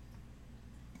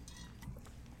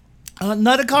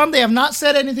 Nutacon, they have not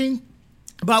said anything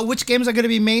about which games are going to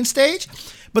be main stage,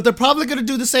 but they're probably going to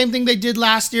do the same thing they did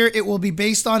last year. It will be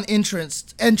based on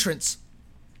entrance.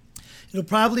 It'll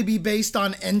probably be based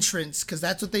on entrance because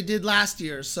that's what they did last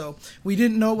year. So we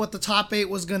didn't know what the top 8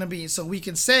 was going to be. So we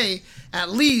can say at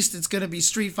least it's going to be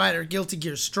Street Fighter, Guilty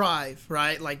Gear Strive,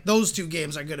 right? Like those 2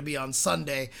 games are going to be on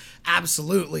Sunday.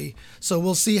 Absolutely. So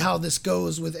we'll see how this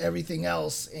goes with everything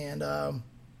else. And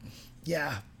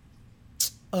yeah.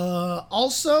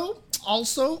 Also,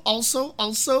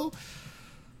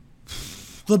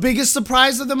 the biggest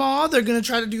surprise of them all, they're going to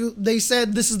try to do, they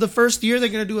said this is the first year they're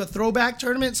going to do a throwback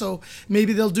tournament, so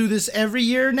maybe they'll do this every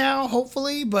year now,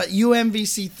 hopefully, but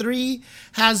UMVC 3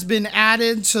 has been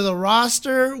added to the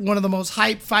roster, one of the most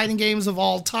hyped fighting games of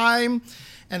all time.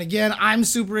 And again, I'm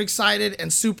super excited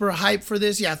and super hyped for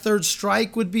this. Yeah, Third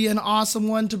Strike would be an awesome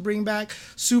one to bring back.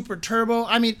 Super Turbo.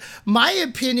 I mean, my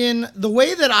opinion, the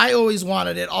way that I always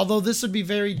wanted it, although this would be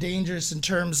very dangerous in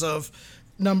terms of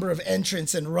number of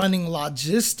entrants and running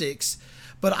logistics,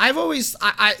 but I've always,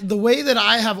 the way that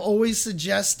I have always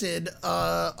suggested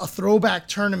a throwback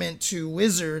tournament to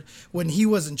Wizard when he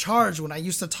was in charge, when I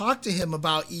used to talk to him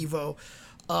about EVO,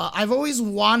 I've always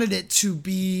wanted it to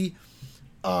be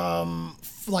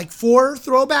like 4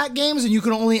 throwback games and you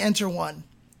can only enter 1.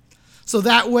 So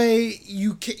that way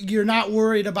you're not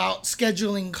worried about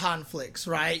scheduling conflicts,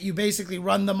 right? You basically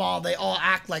run them all. They all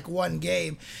act like one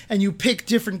game and you pick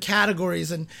different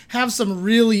categories and have some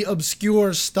really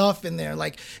obscure stuff in there.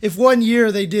 Like if one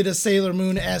year they did a Sailor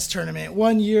Moon S tournament,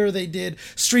 one year they did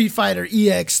Street Fighter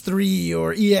EX3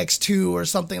 or EX2 or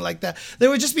something like that. There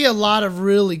would just be a lot of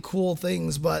really cool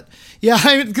things. But yeah,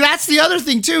 I mean, that's the other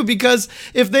thing too, because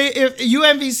if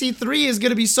UMVC 3 is going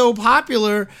to be so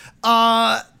popular,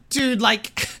 dude,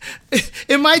 like,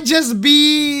 it might just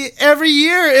be every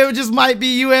year. It just might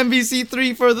be UMVC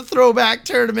 3 for the throwback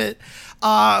tournament.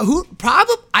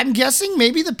 I'm guessing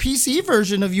maybe the PC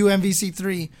version of UMVC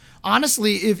 3.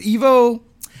 Honestly, if EVO,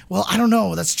 well, I don't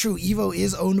know. That's true. EVO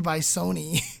is owned by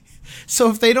Sony. So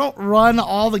if they don't run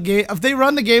all the if they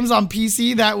run the games on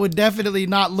PC, that would definitely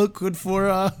not look good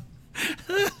for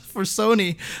for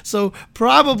Sony. So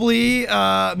probably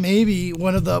maybe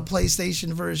one of the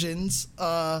PlayStation versions.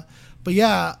 But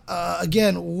yeah,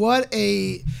 again,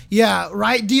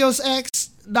 right, Deus Ex,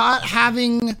 not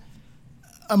having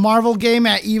a Marvel game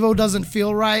at EVO doesn't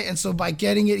feel right, and so by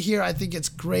getting it here, I think it's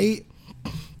great.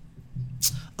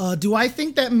 Do I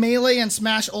think that Melee and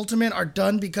Smash Ultimate are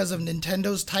done because of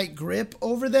Nintendo's tight grip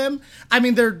over them? I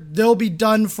mean, they'll be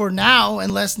done for now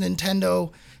unless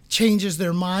Nintendo changes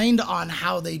their mind on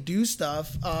how they do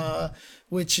stuff,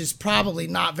 which is probably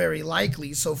not very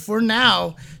likely. So for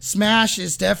now, Smash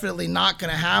is definitely not going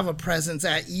to have a presence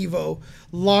at EVO,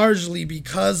 largely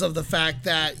because of the fact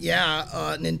that,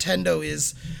 Nintendo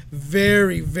is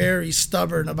very, very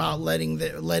stubborn about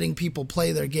letting people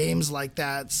play their games like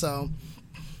that. So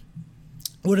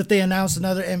what if they announce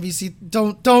another MVC?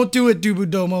 Don't do it, Dubu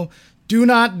Domo. Do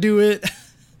not do it.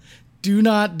 Do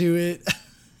not do it.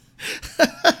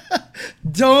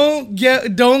 Don't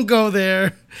go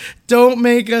there. Don't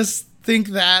make us think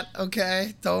that,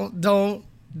 okay? Don't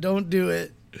do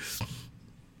it.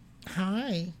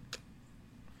 Hi.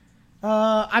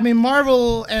 I mean,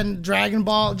 Marvel and Dragon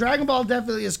Ball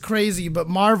definitely is crazy, but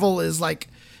Marvel is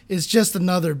just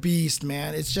another beast,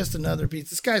 man. It's just another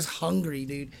beast. This guy's hungry,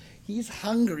 dude. He's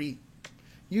hungry.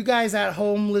 You guys at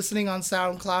home listening on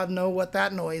SoundCloud know what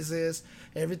that noise is.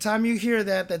 Every time you hear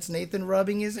that, that's Nathan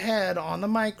rubbing his head on the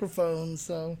microphone.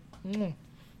 So,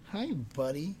 hi,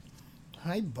 buddy.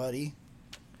 Hi, buddy.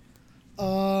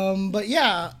 But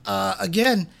yeah,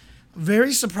 again,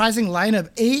 very surprising lineup.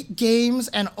 8 games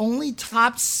and only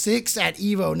top 6 at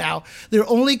EVO. Now, they're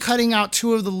only cutting out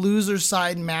 2 of the loser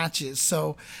side matches.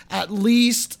 So at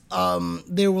least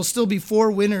there will still be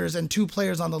 4 winners and 2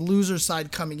 players on the loser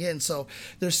side coming in. So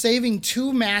they're saving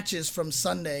 2 matches from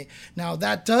Sunday. Now,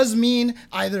 that does mean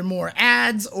either more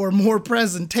ads or more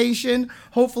presentation.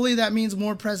 Hopefully that means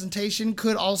more presentation.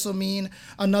 Could also mean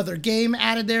another game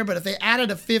added there. But if they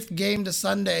added a 5th game to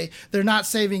Sunday, they're not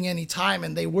saving any time.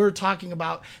 And they were talking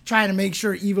about trying to make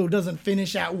sure EVO doesn't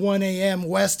finish at 1 a.m.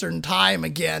 Western time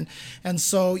again. And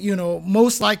so,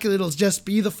 most likely it'll just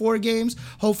be the 4 games.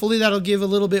 Hopefully that'll give a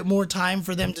little bit more time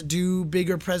for them to do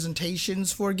bigger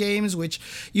presentations for games, which,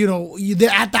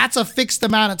 that's a fixed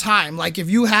amount of time. Like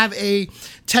if you have a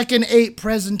Tekken 8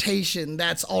 presentation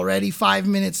that's already 5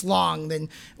 minutes long,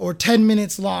 or 10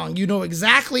 minutes long, you know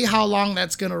exactly how long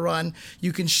that's going to run.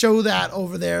 You can show that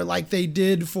over there like they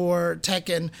did for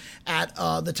Tekken at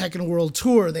the Tekken World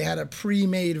Tour. They had a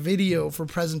pre-made video for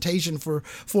presentation for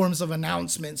forms of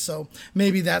announcement. So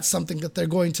maybe that's something that they're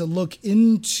going to look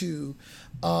into.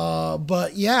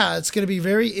 But yeah, it's going to be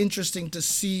very interesting to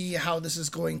see how this is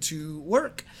going to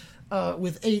work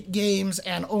with 8 games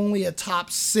and only a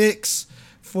top 6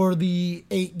 for the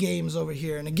 8 games over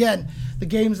here. And again, the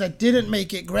games that didn't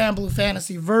make it, Granblue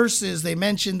Fantasy Versus, they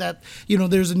mentioned that,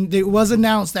 it was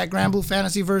announced that Granblue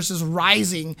Fantasy Versus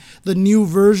Rising, the new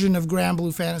version of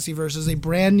Granblue Fantasy Versus, a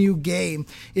brand new game,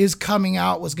 is coming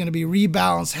out, was going to be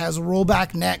rebalanced, has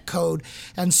rollback netcode.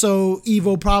 And so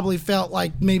EVO probably felt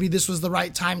like maybe this was the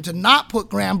right time to not put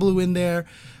Granblue in there.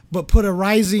 but put a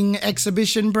Rising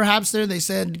exhibition perhaps there. They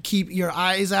said keep your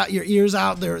eyes out, your ears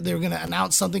out. They're going to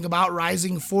announce something about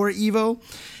Rising for EVO.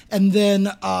 And then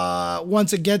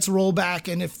once it gets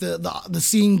rollback, and if the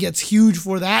scene gets huge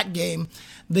for that game,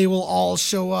 they will all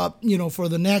show up, you know, for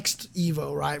the next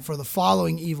EVO, right? For the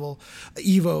following EVO.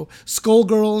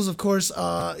 Skullgirls, of course.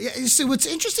 You see, what's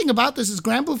interesting about this is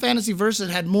Grand Blue Fantasy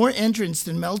Versus had more entrants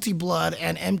than Melty Blood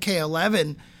and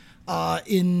MK11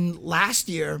 in last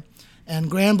year. And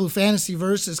Grand Blue Fantasy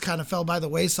Versus kind of fell by the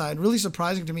wayside. Really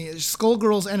surprising to me.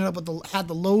 Skullgirls ended up had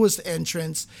the lowest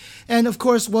entrance. And of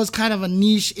course was kind of a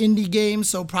niche indie game,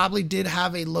 so probably did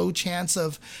have a low chance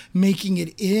of making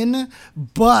it in.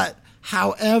 But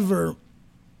however,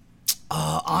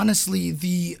 honestly,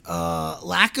 the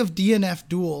lack of DNF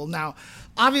Duel. Now,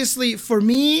 obviously, for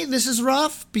me, this is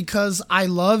rough because I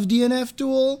love DNF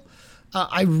Duel.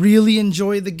 I really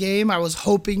enjoy the game. I was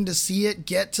hoping to see it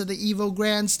get to the EVO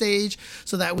Grand stage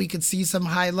so that we could see some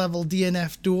high-level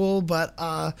DNF Duel, but,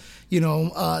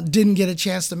 didn't get a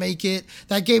chance to make it.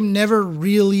 That game never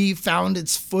really found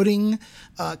its footing.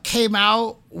 Came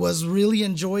out, was really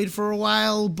enjoyed for a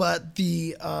while, but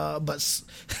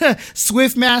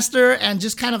Swiftmaster and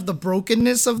just kind of the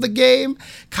brokenness of the game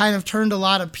kind of turned a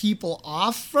lot of people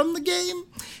off from the game.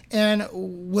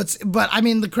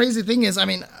 The crazy thing is,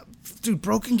 dude,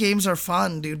 broken games are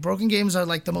fun, dude. Broken games are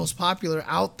like the most popular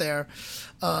out there.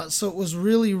 So it was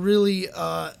really, really,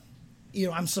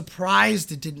 I'm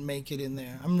surprised it didn't make it in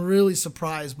there. I'm really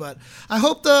surprised, but I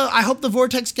hope the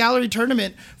Vortex Gallery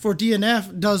tournament for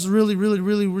DNF does really, really,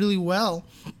 really, really well.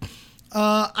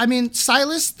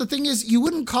 Silas, the thing is, you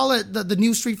wouldn't call it the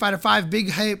new Street Fighter V big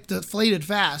hype deflated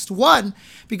fast. One,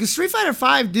 because Street Fighter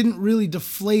V didn't really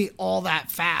deflate all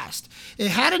that fast. It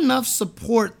had enough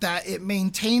support that it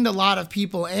maintained a lot of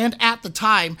people, and at the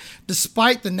time,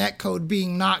 despite the netcode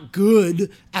being not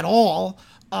good at all,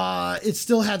 it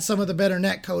still had some of the better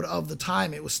netcode of the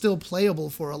time. It was still playable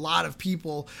for a lot of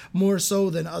people, more so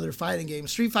than other fighting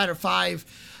games. Street Fighter V,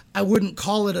 I wouldn't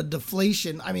call it a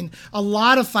deflation. A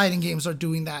lot of fighting games are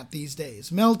doing that these days.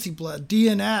 Melty Blood,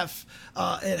 DNF,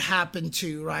 it happened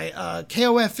to, right?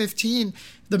 KOF 15,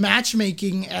 the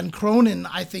matchmaking and Cronin,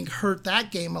 I think, hurt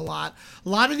that game a lot. A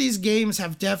lot of these games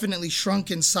have definitely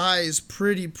shrunk in size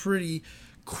pretty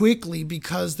quickly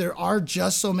because there are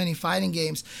just so many fighting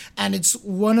games, and it's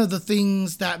one of the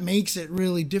things that makes it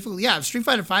really difficult. Yeah, if Street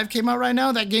Fighter V came out right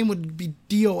now, that game would be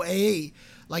DOA.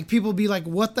 Like, people would be like,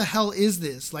 what the hell is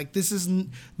this? Like,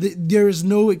 there is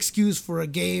no excuse for a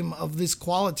game of this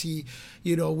quality,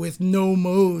 with no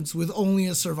modes, with only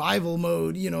a survival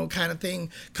mode, kind of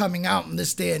thing coming out in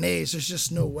this day and age. There's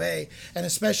just no way. And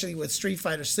especially with Street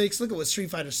Fighter 6, look at what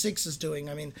Street Fighter 6 is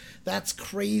doing. That's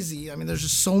crazy. There's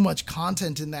just so much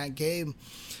content in that game.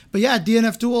 But yeah,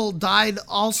 DNF Duel died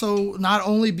also not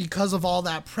only because of all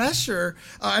that pressure,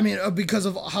 because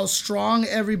of how strong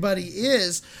everybody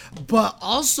is, but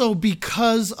also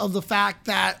because of the fact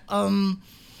that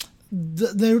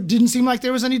there didn't seem like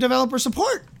there was any developer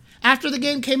support. After the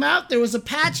game came out, there was a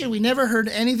patch and we never heard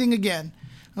anything again.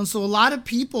 And so a lot of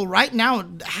people right now,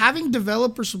 having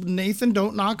developers, Nathan,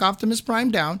 don't knock Optimus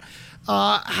Prime down,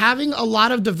 having a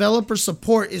lot of developer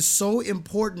support is so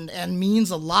important and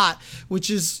means a lot, which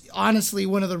is honestly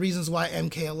one of the reasons why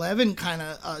MK11 kind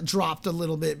of dropped a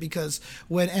little bit, because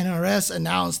when NRS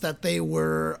announced that they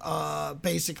were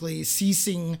basically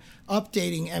ceasing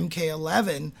updating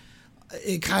MK11,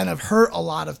 it kind of hurt a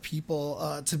lot of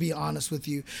people, to be honest with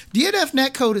you. DNF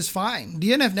netcode is fine.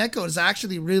 DNF netcode is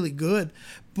actually really good,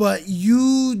 but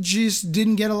you just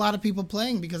didn't get a lot of people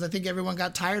playing because I think everyone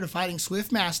got tired of fighting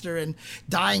Swiftmaster and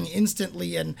dying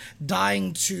instantly and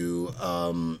dying to,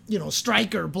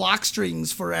 Striker block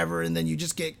strings forever, and then you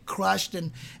just get crushed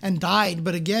and died.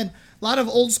 But again, a lot of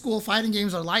old school fighting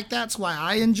games are like that. That's why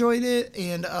I enjoyed it,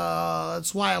 and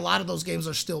that's why a lot of those games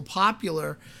are still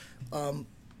popular.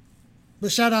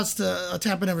 But shout outs to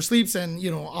Tampa Never Sleeps and,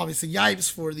 obviously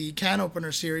Yipes for the Can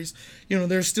Opener series.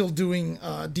 They're still doing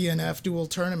DNF dual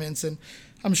tournaments, and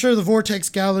I'm sure the Vortex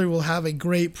Gallery will have a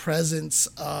great presence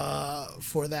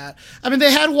for that.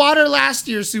 They had water last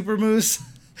year, Super Moose.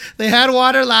 They had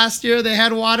water last year. They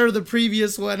had water the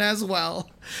previous one as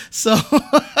well. So,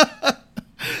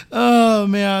 oh,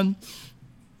 man.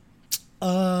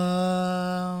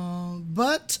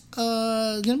 But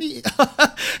gonna be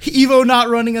Evo not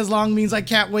running as long means I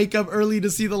can't wake up early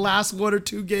to see the last 1 or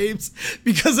 2 games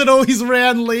because it always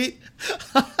ran late.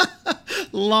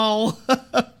 Lol.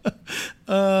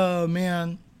 Oh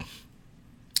man.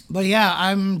 But yeah,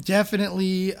 I'm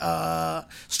definitely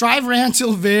Strive ran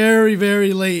till very,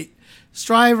 very late.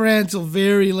 Strive ran till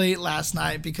very late last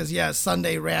night because, yeah,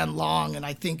 Sunday ran long, and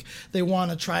I think they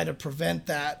want to try to prevent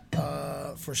that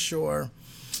for sure.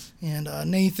 And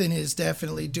Nathan is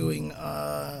definitely doing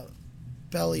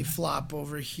belly flop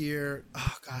over here.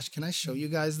 Oh, gosh, can I show you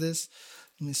guys this?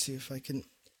 Let me see if I can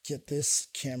get this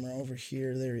camera over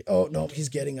here. There. Oh, no, he's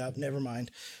getting up. Never mind.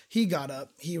 He got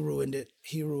up. He ruined it.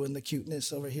 He ruined the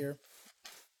cuteness over here.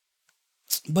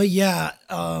 But, yeah,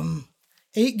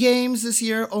 8 games this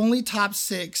year, only top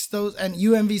 6. Those and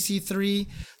UMVC 3,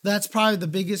 that's probably the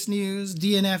biggest news.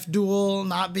 DNF Duel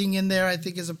not being in there, I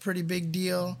think, is a pretty big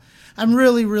deal. I'm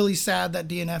really, really sad that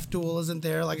DNF Duel isn't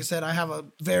there. Like I said, I have a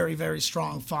very, very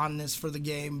strong fondness for the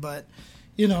game, but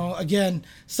you know, again,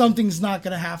 something's not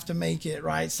going to have to make it,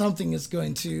 right? Something is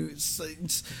going to.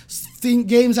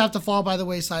 Games have to fall by the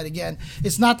wayside again.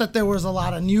 It's not that there was a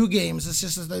lot of new games. It's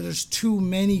just that there's too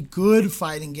many good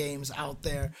fighting games out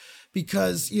there.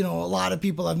 Because, you know, a lot of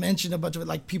people have mentioned a bunch of it,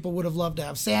 like people would have loved to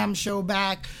have Sam Show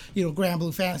back, you know, Grand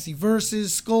Blue Fantasy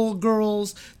Versus,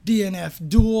 Skullgirls, DNF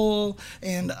Duel,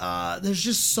 and there's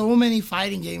just so many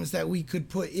fighting games that we could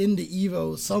put into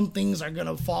EVO. Some things are going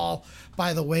to fall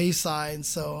by the wayside.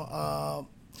 So,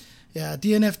 yeah,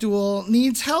 DNF Duel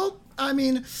needs help. I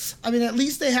mean, at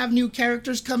least they have new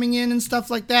characters coming in and stuff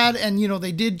like that. And, you know,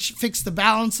 they did fix the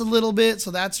balance a little bit,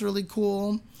 so that's really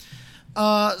cool.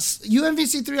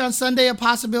 UMVC 3 on Sunday, a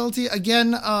possibility.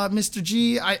 Again, Mr.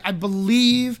 G, I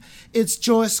believe it's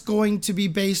just going to be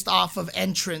based off of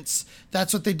entrance.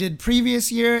 That's what they did previous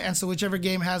year, and so whichever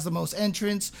game has the most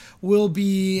entrants will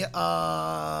be,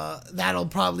 that'll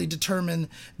probably determine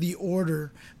the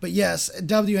order. But yes,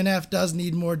 WNF does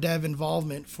need more dev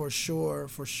involvement for sure.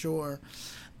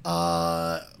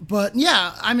 But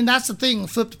yeah, I mean, that's the thing.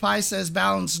 Flipped Pie says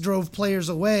balance drove players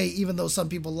away, even though some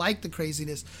people like the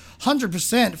craziness.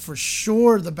 100% for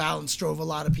sure the balance drove a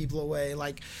lot of people away.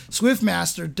 Like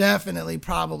Swiftmaster definitely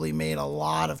probably made a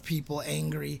lot of people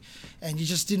angry, and you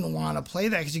just didn't want to play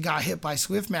that because you got hit by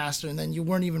Swiftmaster, and then you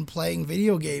weren't even playing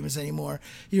video games anymore.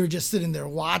 You were just sitting there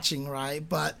watching, right?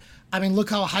 But I mean, look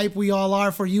how hype we all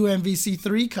are for UMVC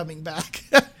 3 coming back.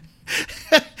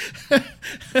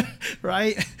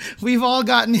 Right? We've all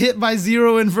gotten hit by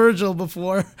Zero and Virgil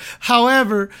before.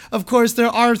 However, of course, there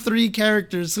are 3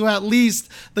 characters, so at least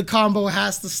the combo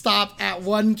has to stop at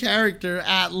 1 character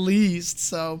at least.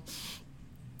 So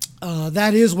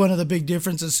that is one of the big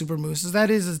differences, Super Moose, is that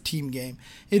is a team game.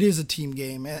 It is a team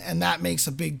game, and that makes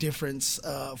a big difference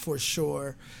for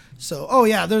sure. So, oh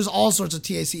yeah, there's all sorts of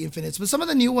TAC Infinites, but some of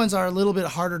the new ones are a little bit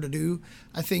harder to do.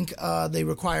 I think they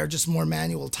require just more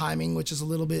manual timing, which is a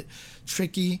little bit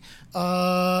tricky.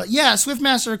 Yeah,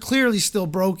 Swiftmaster clearly still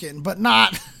broken, but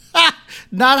not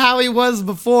not how he was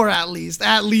before, at least.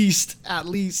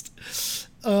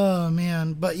 Oh,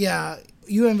 man. But yeah,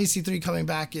 UMVC 3 coming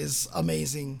back is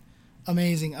amazing.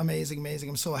 Amazing.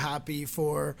 I'm so happy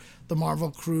for the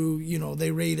Marvel crew. You know,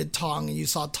 they raided Tong, and you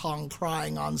saw Tong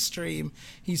crying on stream.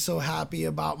 He's so happy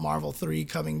about Marvel 3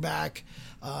 coming back.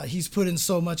 He's put in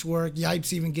so much work.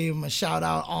 Yipes even gave him a shout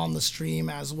out on the stream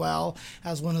as well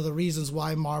as one of the reasons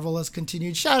why Marvel has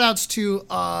continued. Shout outs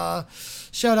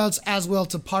as well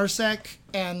to Parsec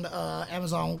and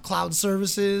Amazon Cloud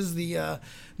Services, the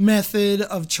method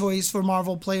of choice for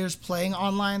Marvel players playing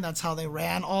online. That's how they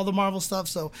ran all the Marvel stuff.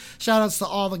 So shout outs to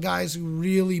all the guys who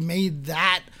really made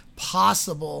that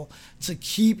possible to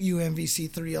keep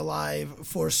UMVC 3 alive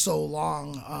for so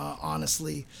long,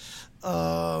 honestly.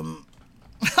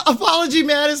 Apology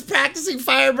Man is practicing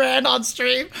Firebrand on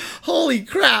stream. Holy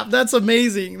crap, that's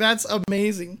amazing.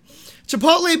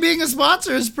 Chipotle being a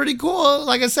sponsor is pretty cool.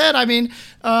 Like I said, I mean,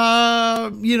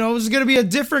 you know, there's going to be a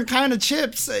different kind of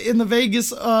chips in the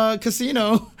Vegas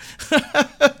casino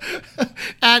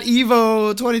at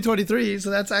EVO 2023. So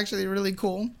that's actually really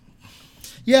cool.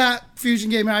 Yeah, Fusion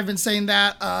Gamer, I've been saying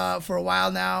that for a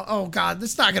while now. Oh, God,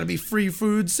 this is not going to be free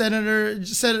food, Sen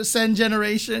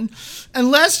Generation.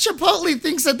 Unless Chipotle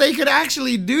thinks that they could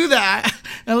actually do that.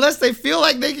 Unless they feel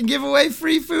like they can give away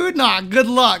free food. Nah, good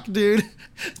luck, dude.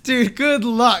 Dude, good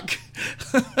luck.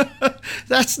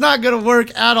 That's not going to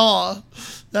work at all.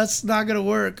 That's not going to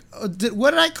work.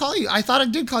 What did I call you? I thought I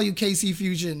did call you KC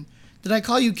Fusion. Did I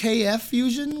call you KF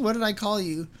Fusion? What did I call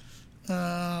you?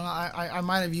 I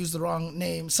might have used the wrong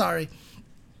name. Sorry.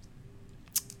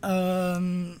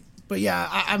 But yeah,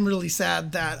 I'm really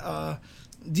sad that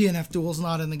DNF Duel's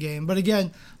not in the game. But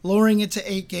again, lowering it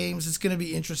to 8 games, it's going to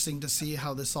be interesting to see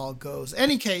how this all goes.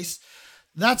 Any case,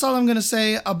 that's all I'm going to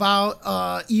say about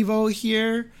EVO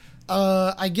here.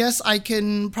 I guess I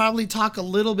can probably talk a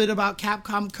little bit about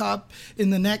Capcom Cup in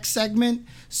the next segment.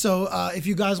 So if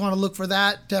you guys want to look for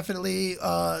that, definitely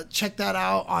check that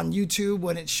out on YouTube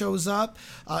when it shows up.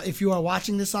 If you are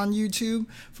watching this on YouTube,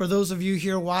 for those of you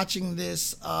here watching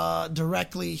this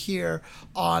directly here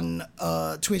on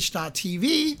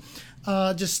twitch.tv,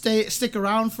 just stick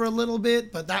around for a little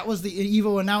bit. But that was the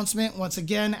EVO announcement. Once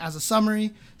again, as a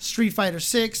summary: Street Fighter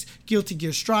 6, Guilty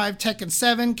Gear Strive, Tekken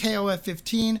 7, KOF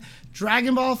 15,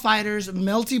 Dragon Ball FighterZ,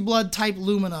 Melty Blood Type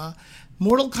Lumina,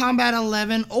 Mortal Kombat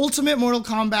 11, Ultimate Mortal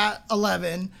Kombat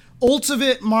 11,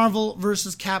 Ultimate Marvel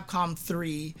vs. Capcom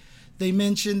 3. They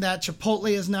mentioned that Chipotle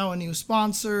is now a new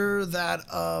sponsor, that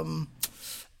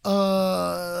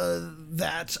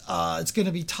it's going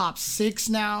to be top 6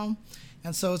 now.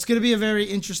 And so it's going to be a very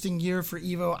interesting year for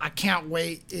EVO. I can't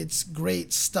wait. It's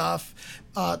great stuff.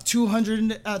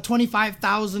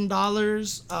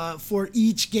 $25,000 for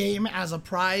each game as a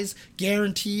prize,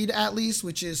 guaranteed at least,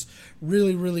 which is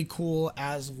really, really cool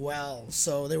as well.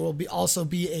 So there will also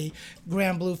be a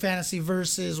Grand Blue Fantasy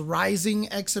versus Rising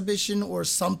exhibition or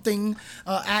something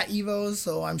at EVO.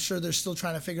 So I'm sure they're still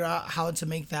trying to figure out how to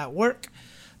make that work.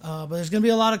 But there's going to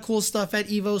be a lot of cool stuff at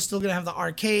EVO. Still going to have the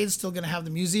arcades, still going to have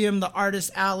the museum, the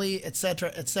artist alley,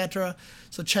 etc., etc.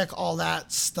 So check all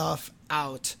that stuff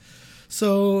out.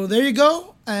 So there you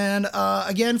go. And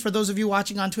again, for those of you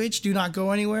watching on Twitch, do not go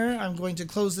anywhere. I'm going to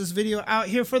close this video out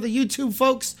here for the YouTube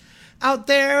folks out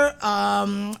there,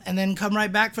 and then come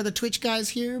right back for the Twitch guys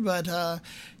here. But,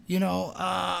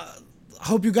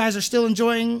 hope you guys are still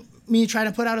enjoying me trying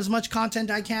to put out as much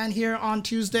content I can here on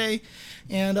Tuesday.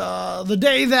 And the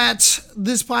day that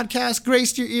this podcast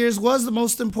graced your ears was the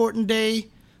most important day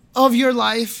of your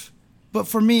life. But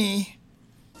for me,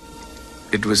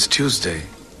 it was Tuesday.